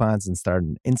find coupons and start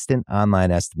an instant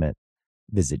online estimate,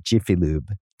 visit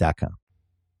jiffylube.com.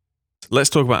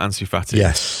 Let's talk about Ansu Fati.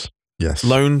 Yes.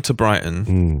 Loan to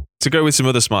Brighton. To go with some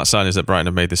other smart signings that Brighton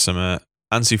have made this summer,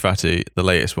 Ansu Fati, the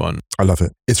latest one. I love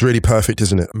it. It's really perfect,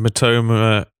 isn't it?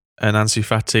 Matoma and Ansu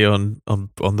Fati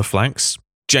on the flanks.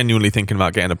 Genuinely thinking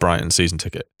about getting a Brighton season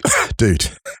ticket. Dude,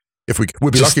 if we'd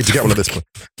be lucky to get one at this point.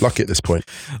 Lucky at this point.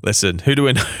 Listen, who do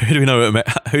we know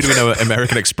at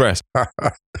American Express?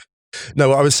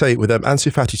 No, I would say with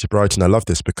Ansu Fati to Brighton, I love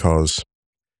this because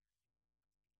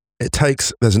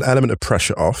there's an element of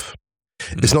pressure off.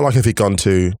 It's not like if he'd gone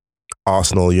to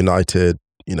Arsenal, United,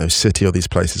 City, or these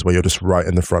places where you're just right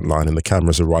in the front line and the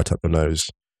cameras are right up your nose.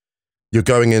 You're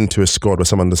going into a squad where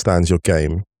someone understands your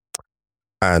game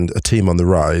and a team on the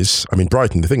rise. I mean,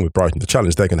 Brighton, the thing with Brighton, the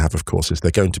challenge they're going to have, of course, is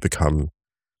they're going to become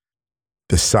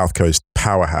this South Coast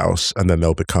powerhouse, and then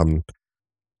they'll become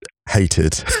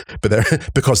hated, but they're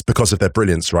because of their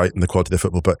brilliance, right, and the quality of their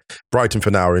football. But Brighton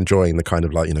for now are enjoying the kind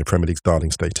of Premier League's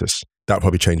darling status. That'll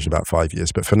probably change in about 5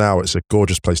 years, but for now it's a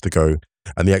gorgeous place to go,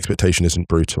 and the expectation isn't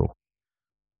brutal.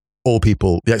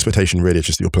 The expectation really is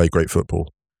just that you'll play great football.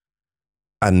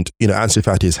 And Ansu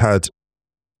Fati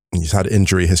he's had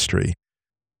injury history,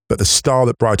 but the style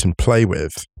that Brighton play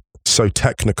with, so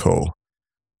technical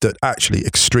that actually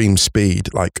extreme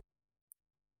speed, like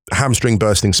hamstring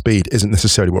bursting speed, isn't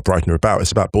necessarily what Brighton are about.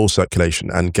 It's about ball circulation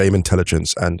and game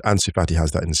intelligence, and Ansu Fati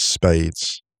has that in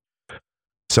spades.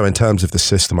 So in terms of the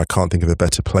system, I can't think of a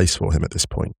better place for him at this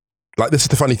point. This is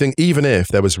the funny thing, even if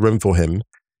there was room for him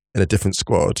in a different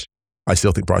squad, I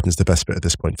still think Brighton's the best fit at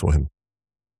this point for him.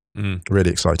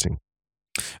 Really exciting.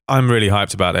 I'm really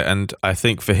hyped about it, and I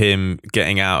think for him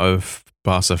getting out of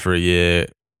Barca for a year,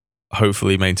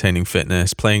 hopefully maintaining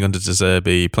fitness, playing under De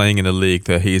Zerbi, playing in a league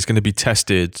that he is going to be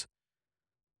tested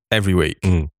every week.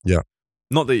 Yeah.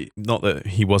 Not that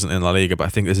he wasn't in La Liga, but I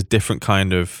think there's a different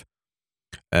kind of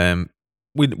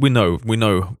we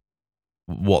know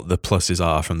what the pluses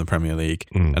are from the Premier League.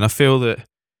 And I feel that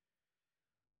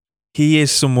he is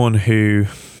someone who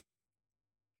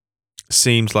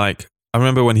seems like, I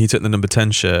remember when he took the number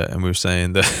 10 shirt and we were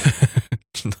saying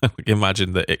that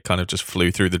imagine that it kind of just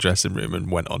flew through the dressing room and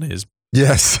went on his.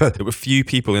 Yes. There were few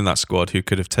people in that squad who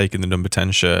could have taken the number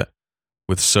 10 shirt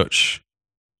with such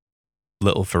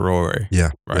little furore.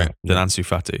 Yeah. Right. Than Ansu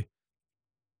Fati.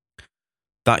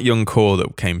 That young core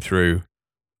that came through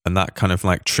and that kind of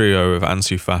trio of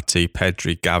Ansu Fati,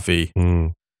 Pedri, Gavi.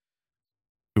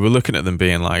 We were looking at them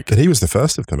being like... But he was the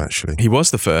first of them, actually. He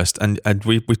was the first. And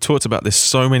we talked about this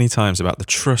so many times, about the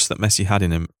trust that Messi had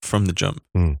in him from the jump.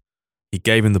 He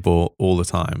gave him the ball all the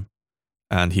time.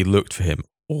 And he looked for him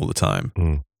all the time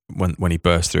when he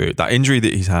burst through. That injury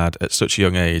that he's had at such a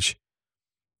young age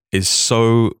is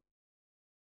so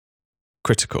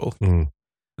critical. And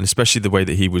especially the way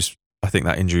that I think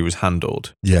that injury was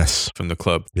handled. Yes. From the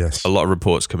club. Yes. A lot of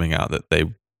reports coming out that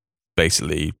they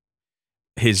basically...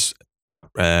 his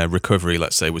recovery,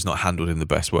 let's say, was not handled in the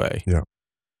best way. Yeah.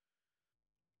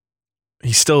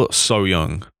 He's still so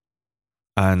young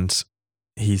and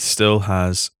he still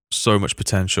has so much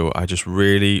potential. I just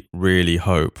really, really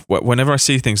hope. Whenever I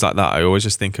see things like that, I always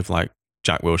just think of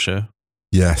Jack Wilshere.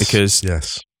 Yes. Because,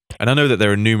 yes. And I know that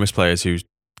there are numerous players who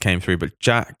came through, but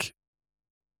Jack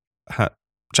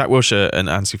Wilshere and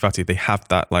Ansu Fati, they have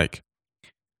that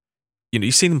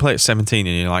you see them play at 17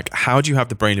 and you're like, how do you have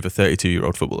the brain of a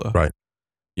 32-year-old footballer? Right.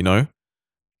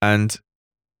 And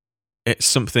it's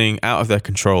something out of their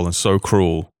control and so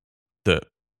cruel that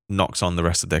knocks on the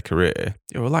rest of their career.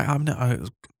 You're like, I'm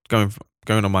going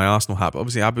on my Arsenal hat, but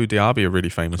obviously Abu Dhabi are really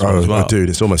famous as well. Dude,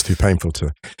 it's almost too painful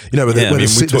to, but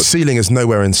the ceiling is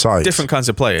nowhere in sight. Different kinds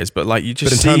of players, but you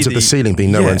just. But in terms of the ceiling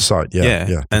being nowhere in sight,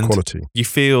 the and quality. You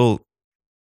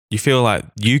feel like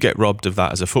you get robbed of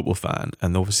that as a football fan,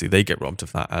 and obviously they get robbed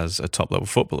of that as a top level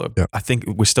footballer. Yeah. I think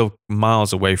we're still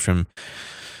miles away from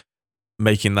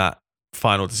making that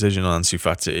final decision on Ansu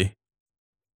Fati.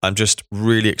 I'm just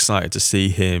really excited to see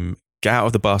him get out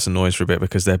of the Barca noise for a bit,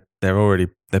 because they're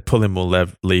pulling more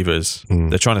levers.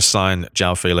 They're trying to sign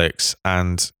João Felix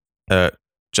and João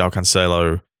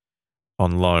Cancelo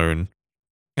on loan,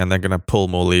 and they're going to pull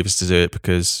more levers to do it,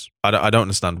 because I don't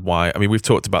understand why. I mean, we've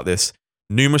talked about this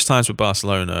numerous times with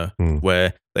Barcelona,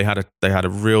 where they had a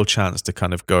real chance to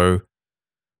kind of go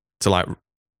to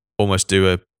almost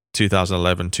do a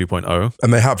 2011 2.0.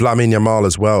 And they have Lamine Yamal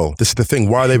as well. This is the thing.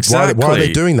 Why are they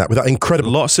doing that with that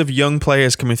incredible... Lots of young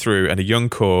players coming through and a young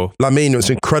core. Lamine was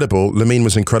incredible. Lamine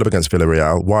was incredible against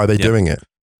Villarreal. Why are they doing it?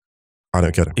 I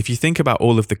don't get it. If you think about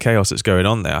all of the chaos that's going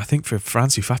on there, I think for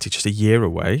Ansu Fati, just a year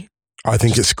away. I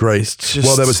think it's great.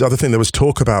 Well, there was the other thing. There was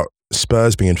talk about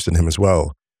Spurs being interested in him as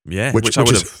well. Yeah, which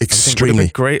is extremely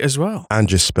great as well. And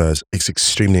just Spurs, it's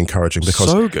extremely encouraging because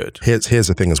so good. Here's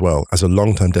the thing as well. As a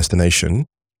long-term destination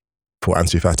for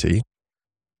Ansu Fati,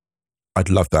 I'd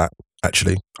love that.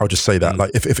 Actually, I'll just say that.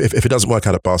 Like, if it doesn't work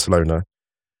out at Barcelona,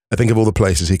 I think of all the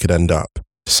places he could end up,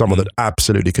 someone that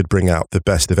absolutely could bring out the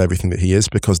best of everything that he is.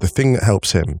 Because the thing that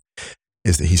helps him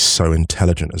is that he's so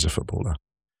intelligent as a footballer.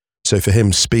 So for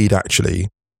him, speed actually,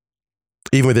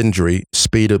 even with injury,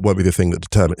 speed won't be the thing that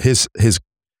determines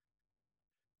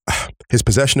his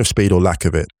possession of speed or lack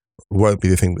of it won't be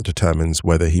the thing that determines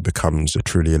whether he becomes a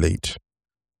truly elite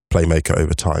playmaker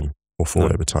over time or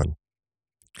forward over time.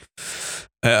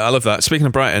 I love that. Speaking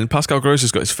of Brighton, Pascal Gross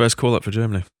has got his first call up for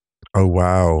Germany. Oh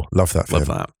wow, love that. Love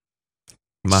that.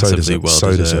 Massively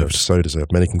so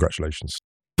deserved. Many congratulations.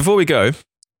 Before we go,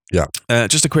 yeah,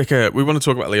 just a quick. We want to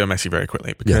talk about Leo Messi very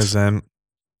quickly because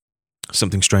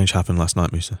something strange happened last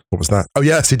night, Musa. What was that? Oh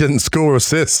yes, he didn't score or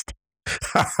assist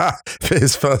for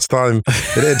his first time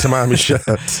in Inter Miami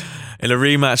shirt. In a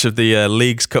rematch of the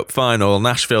League's Cup final,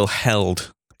 Nashville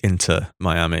held Inter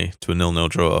Miami to a 0-0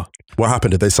 draw. What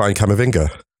happened? Did they sign Camavinga?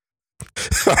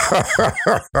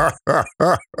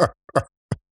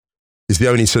 He's the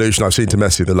only solution I've seen to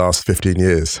Messi the last 15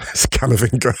 years. It's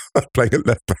Camavinga playing at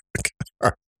left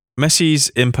back. Messi's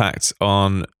impact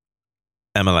on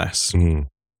MLS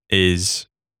is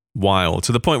wild,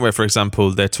 to the point where, for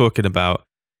example, they're talking about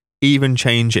even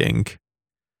changing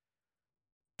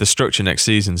the structure next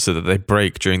season so that they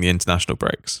break during the international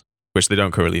breaks, which they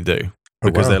don't currently do.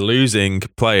 Because they're losing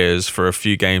players for a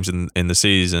few games in the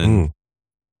season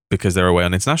because they're away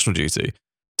on international duty.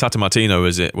 Tata Martino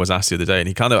was asked the other day,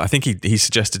 and I think he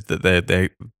suggested that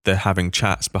they're having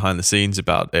chats behind the scenes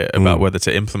about it, about whether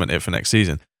to implement it for next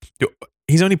season.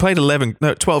 He's only played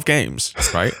 12 games,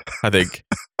 right? I think,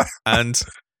 and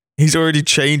he's already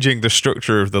changing the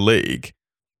structure of the league.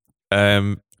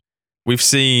 We've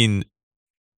seen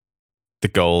the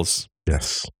goals,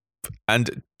 yes,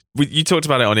 and you talked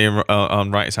about it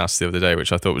on Wright's House the other day,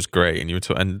 which I thought was great, and you were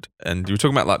talking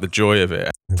about like the joy of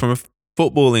it from a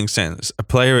footballing sense. A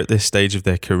player at this stage of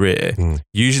their career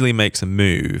usually makes a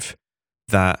move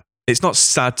that it's not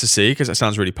sad to see because it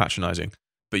sounds really patronizing,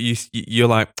 but you're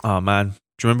like, oh man, do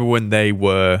you remember when they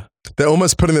were? They're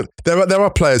almost putting them. There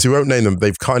are players who won't name them.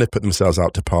 They've kind of put themselves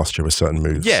out to pasture with certain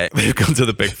moves. Yeah, they've gone to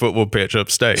the big football pitch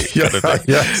upstate.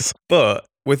 Yes, but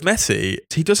with Messi,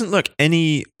 he doesn't look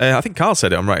any. I think Carl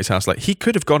said it on Wright's House. Like, he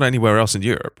could have gone anywhere else in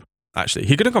Europe. Actually,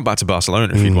 he could have gone back to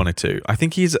Barcelona if he'd wanted to. I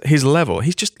think his level.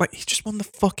 He's just won the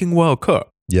fucking World Cup.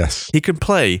 Yes, he can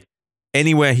play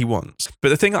anywhere he wants. But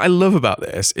the thing I love about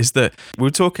this is that we're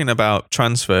talking about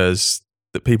transfers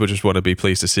that people just want to be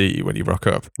pleased to see you when you rock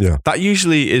up. Yeah, that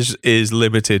usually is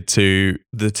limited to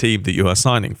the team that you are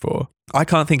signing for. I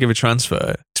can't think of a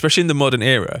transfer, especially in the modern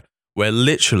era, where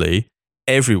literally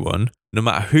everyone, no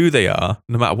matter who they are,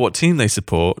 no matter what team they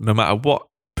support, no matter what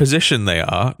position they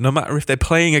are, no matter if they're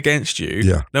playing against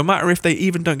you, no matter if they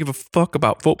even don't give a fuck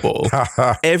about football,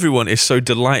 everyone is so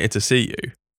delighted to see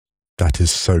you. That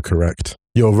is so correct.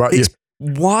 You're right. It's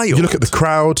wild. You look at the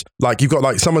crowd, like you've got,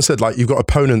 like someone said, like you've got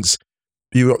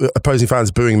opposing fans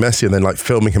booing Messi and then like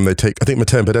filming him. I think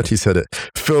Matteo Benetti said it,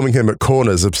 filming him at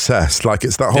corners, obsessed. Like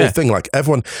it's that whole thing. Like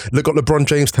everyone, got LeBron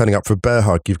James turning up for a bear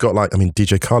hug. You've got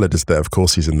DJ Khaled is there. Of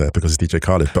course he's in there because it's DJ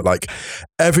Khaled. But like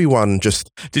everyone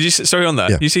just. Did you, sorry on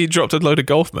that, you see he dropped a load of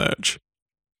golf merch?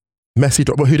 Messi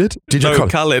dropped, who did? DJ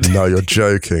Khaled. No, you're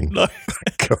joking. No.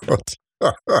 God.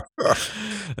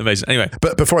 Amazing. Anyway.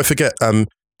 But before I forget,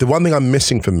 the one thing I'm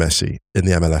missing from Messi in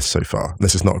the MLS so far, and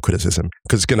this is not a criticism,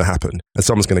 because it's going to happen and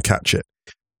someone's going to catch it.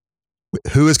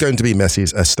 Who is going to be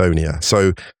Messi's Estonia?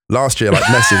 So last year, like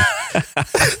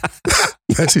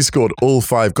Messi scored all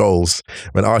 5 goals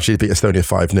when Argentina beat Estonia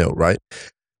 5-0, right?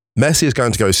 Messi is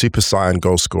going to go Super Saiyan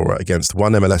goal scorer against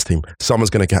one MLS team. Someone's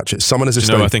going to catch it. Someone is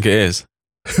Estonia. No, I think it is.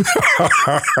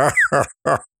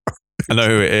 I know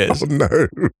who it is. Oh, no.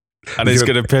 And it's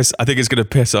going to piss. I think it's going to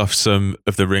piss off some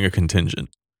of the Ringer contingent.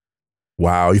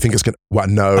 Wow, you think it's going to... What?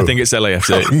 No. I think it's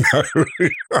LAFC. Oh,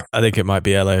 no. I think it might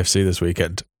be LAFC this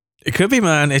weekend. It could be,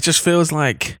 man. It just feels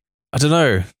like, I don't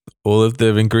know, all of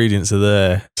the ingredients are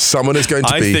there. Someone is going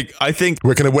to be... I think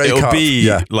we're going to wake up.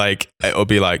 It'll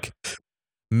be like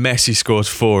Messi scores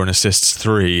 4 and assists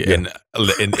 3 in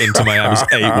Inter Miami's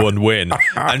 8-1 win.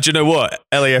 And do you know what?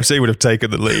 LAFC would have taken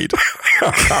the lead.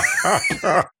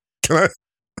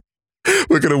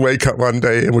 We're going to wake up one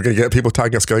day and we're going to get people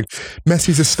tagging us going,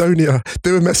 Messi's Estonia.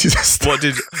 Doing Messi's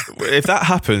Estonia. If that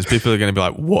happens, people are going to be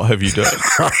like, what have you done?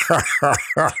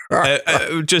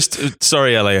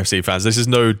 Sorry, LAFC fans. This is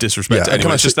no disrespect to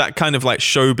anyone. It's just that kind of like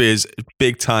showbiz,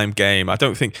 big time game. I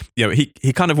don't think,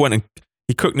 he kind of went and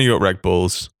he cooked New York Red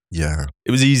Bulls. Yeah.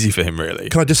 It was easy for him, really.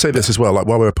 Can I just say this as well? Like,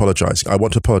 while we're apologising, I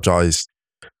want to apologise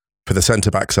for the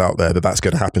centre-backs out there that's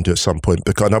going to happen to at some point.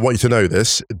 Because, and I want you to know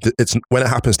this, it's when it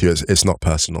happens to you, it's not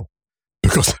personal.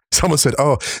 Because someone said,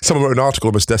 someone wrote an article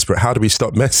almost desperate, how do we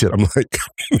stop Messi? And I'm like,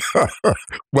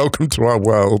 welcome to our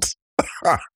world.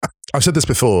 I've said this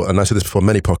before, and I said this before on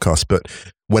many podcasts, but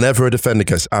whenever a defender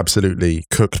gets absolutely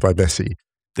cooked by Messi,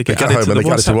 they get home and they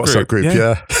get into the WhatsApp group.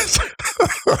 Yeah.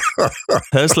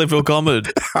 Herzlich willkommen.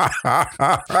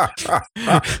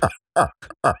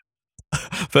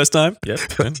 First time? Yep.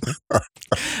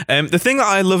 The thing that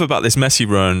I love about this Messi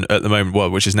run at the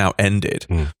moment, which is now ended,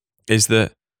 is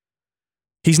that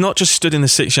he's not just stood in the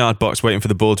 6-yard box waiting for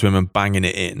the ball to him and banging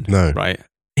it in. No. Right?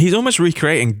 He's almost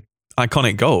recreating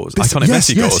iconic goals,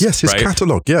 Messi goals. Yes, his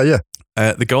catalogue. Yeah.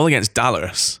 The goal against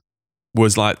Dallas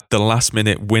was like the last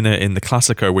minute winner in the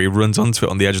Classico where he runs onto it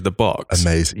on the edge of the box.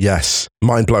 Amazing. Yes.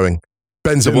 Mind-blowing.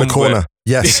 Bends it in the corner.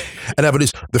 Yes. And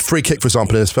everybody's the free kick, for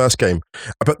example, in his first game.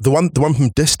 But the one from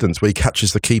distance where he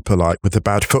catches the keeper like with the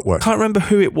bad footwork. I can't remember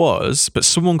who it was, but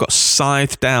someone got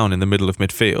scythed down in the middle of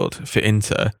midfield for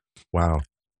Inter. Wow.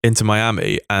 Into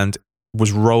Miami and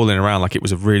was rolling around like it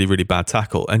was a really, really bad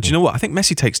tackle. And do you know what? I think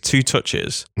Messi takes 2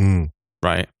 touches,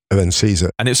 right? And then sees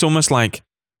it. And it's almost like,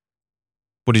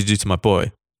 what did you do to my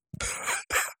boy?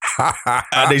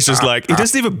 And he's just like, he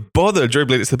doesn't even bother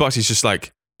dribbling it to the box. He's just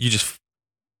like, you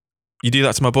do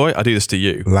that to my boy, I do this to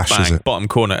you. Lashes Bang, it. Bottom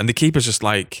corner. And the keeper's just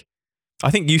like,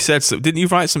 I think you said so. Didn't you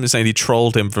write something saying he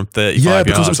trolled him from 35 yards? Yeah,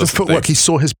 because it was the footwork. He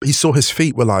saw his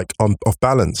feet were like off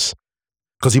balance.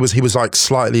 Because he was like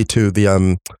slightly to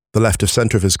the left of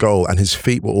centre of his goal, and his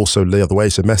feet were also the other way.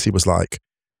 So Messi was like,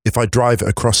 if I drive it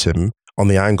across him on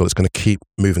the angle, it's going to keep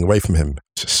moving away from him.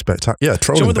 It's spectacular. Yeah,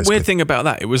 trolling. Do you know what the weird thing about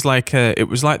that? It was like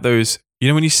those. You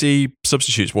know when you see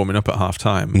substitutes warming up at half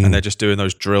time and they're just doing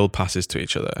those drill passes to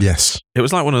each other? Yes. It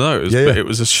was like one of those, but it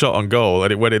was a shot on goal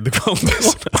and it went in the goal.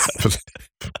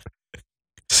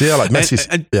 See, I like Messi's.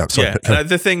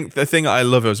 The thing I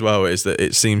love as well is that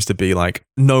it seems to be like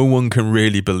no one can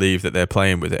really believe that they're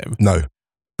playing with him. No.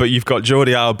 But you've got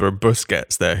Jordi Alba and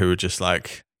Busquets there who are just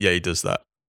like, yeah, he does that.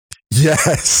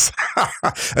 Yes.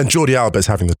 And Jordi Alba is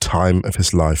having the time of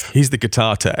his life. He's the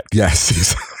guitar tech.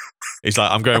 Yes. He's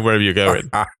like, I'm going wherever you're going.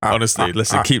 Honestly,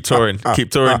 listen, keep touring,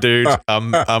 dude.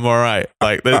 I'm all right.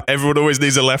 Like everyone always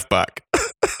needs a left back.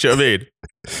 Do you know what I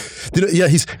mean? Yeah,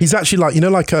 he's actually like in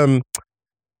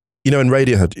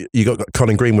Radiohead, you got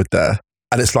Colin Greenwood there,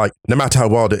 and it's like no matter how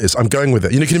wild it is, I'm going with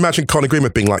it. Can you imagine Colin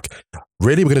Greenwood being like,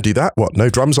 "Really, we're going to do that? What? No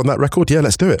drums on that record? Yeah,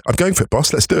 let's do it. I'm going for it,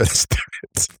 boss. Let's do it. Let's do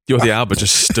it." Jordi Alba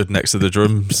just stood next to the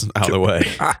drums out of the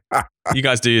way. You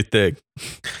guys do your thing.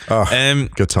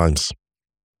 Good times.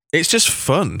 It's just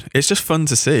fun. It's just fun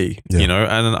to see, and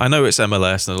I know it's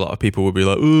MLS and a lot of people will be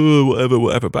like, oh,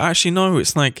 whatever. But actually, no,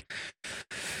 it's like,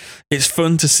 it's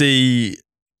fun to see,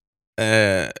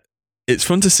 it's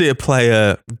fun to see a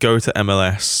player go to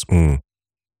MLS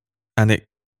and it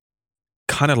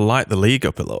kind of light the league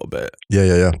up a little bit.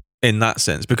 Yeah. In that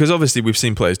sense, because obviously we've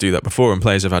seen players do that before and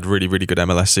players have had really, really good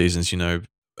MLS seasons,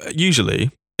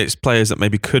 usually it's players that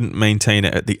maybe couldn't maintain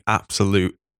it at the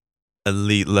absolute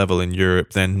elite level in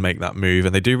Europe, then make that move,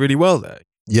 and they do really well there.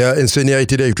 Yeah, Insigne,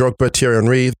 Didier Drogba, Thierry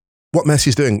Henry. What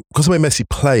Messi's doing, because the way Messi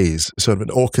plays, sort of an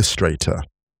orchestrator.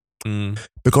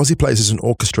 Because he plays as an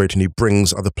orchestrator and he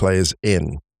brings other players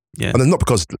in. Yeah. And then not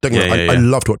because, I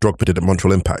loved what Drogba did at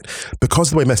Montreal Impact. Because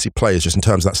the way Messi plays, just in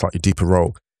terms of that slightly deeper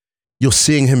role, you're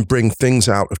seeing him bring things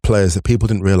out of players that people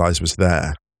didn't realize was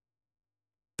there.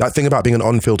 That thing about being an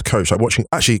on-field coach, like watching,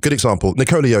 actually, good example,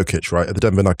 Nikola Jokic, right, at the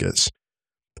Denver Nuggets.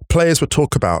 Players would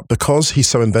talk about, because he's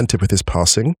so inventive with his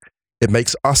passing, it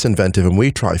makes us inventive and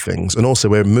we try things. And also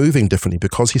we're moving differently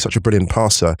because he's such a brilliant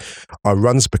passer. Our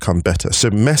runs become better. So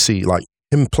Messi, like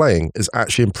him playing, is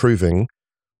actually improving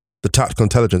the tactical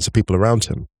intelligence of people around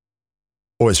him.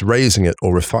 Or it's raising it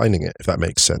or refining it, if that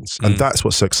makes sense. And that's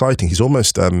what's so exciting. He's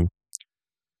almost,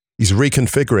 he's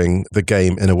reconfiguring the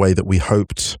game in a way that we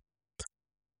hoped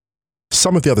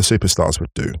some of the other superstars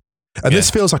would do. And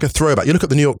this feels like a throwback. You look at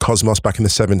the New York Cosmos back in the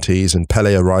 70s and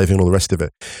Pele arriving and all the rest of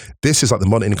it. This is like the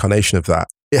modern incarnation of that.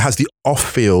 It has the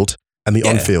off-field and the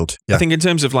on-field. Yeah. I think in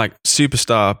terms of like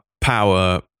superstar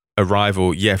power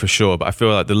arrival, yeah, for sure. But I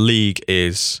feel like the league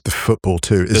is... The football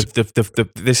too. This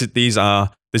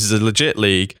is a legit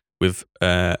league with,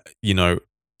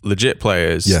 legit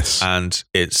players. Yes. And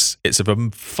it's of a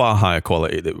far higher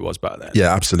quality than it was back then.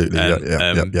 Yeah, absolutely.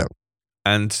 Yeah.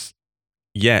 And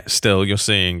yet still you're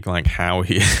seeing like how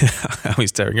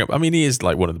he's tearing up. I mean, he is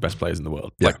like one of the best players in the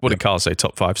world. Like what did Carl say?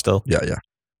 Top 5 still? Yeah.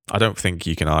 I don't think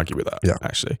you can argue with that, Yeah.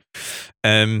 actually.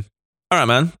 All right,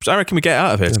 man. So I reckon we get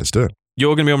out of here. Yeah, let's do it.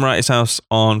 You're going to be on Wrighty's house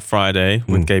on Friday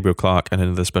with Gabriel Clark and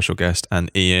another special guest and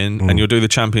Ian. And you'll do the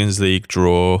Champions League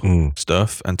draw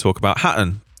stuff and talk about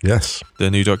Hatton. Yes.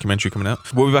 The new documentary coming out.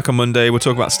 We'll be back on Monday. We'll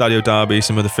talk about Stadio Derby,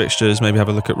 some of the fixtures, maybe have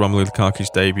a look at Romelu Lukaku's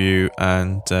debut.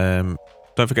 And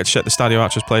don't forget to check the Stadio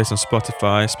Archers playlist on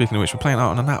Spotify. Speaking of which, we're playing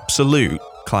out on an absolute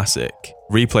classic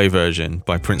replay version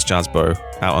by Prince Jazzbo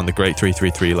out on the Great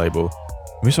 333 label.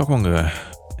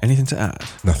 Anything to add?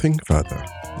 Nothing further.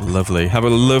 Lovely. Have a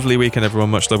lovely weekend, everyone.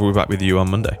 Much love. We'll be back with you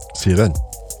on Monday. See you then.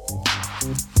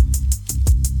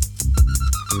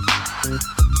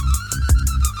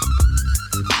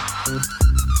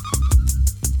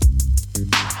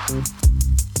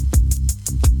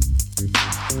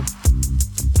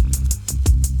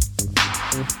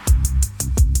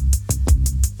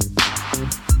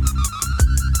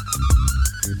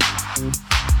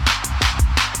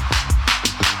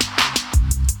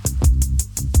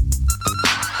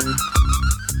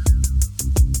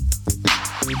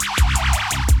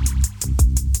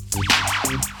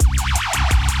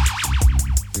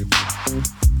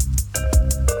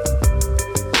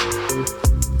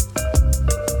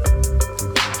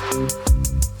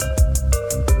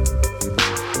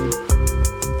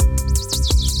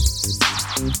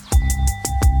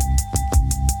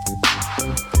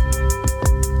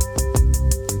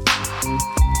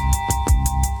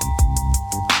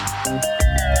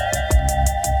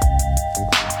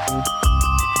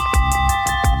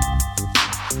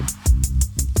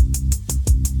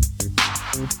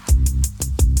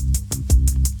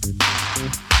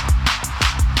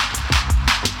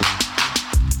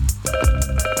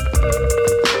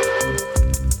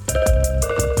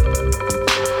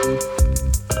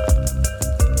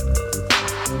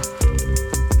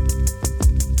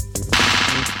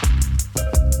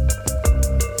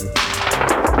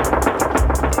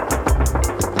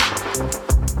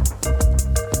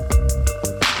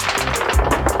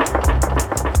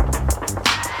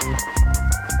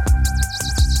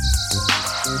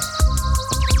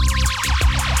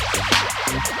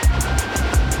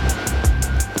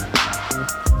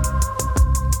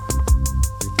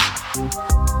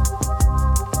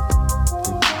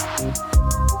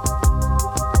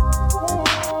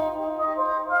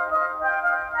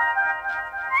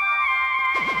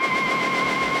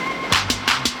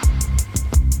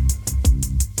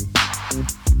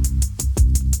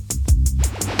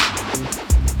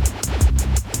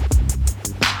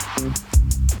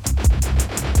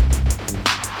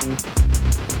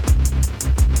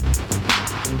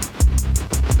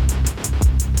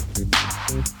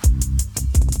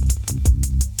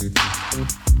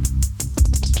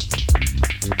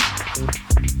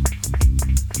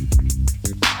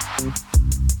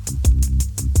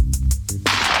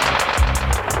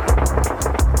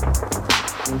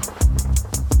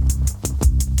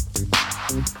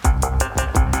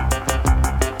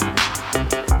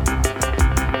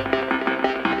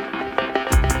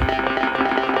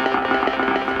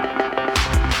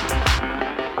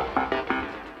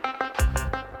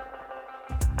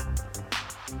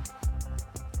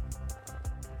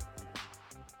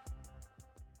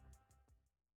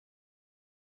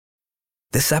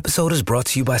 This episode is brought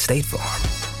to you by State Farm.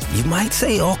 You might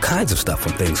say all kinds of stuff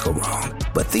when things go wrong,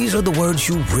 but these are the words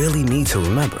you really need to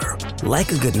remember.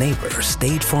 Like a good neighbor,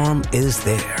 State Farm is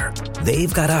there.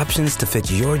 They've got options to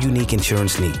fit your unique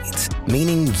insurance needs,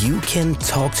 meaning you can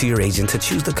talk to your agent to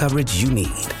choose the coverage you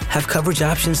need, have coverage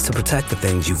options to protect the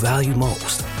things you value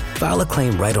most, file a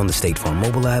claim right on the State Farm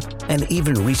mobile app, and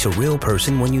even reach a real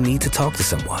person when you need to talk to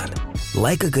someone.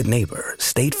 Like a good neighbor,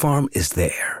 State Farm is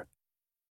there.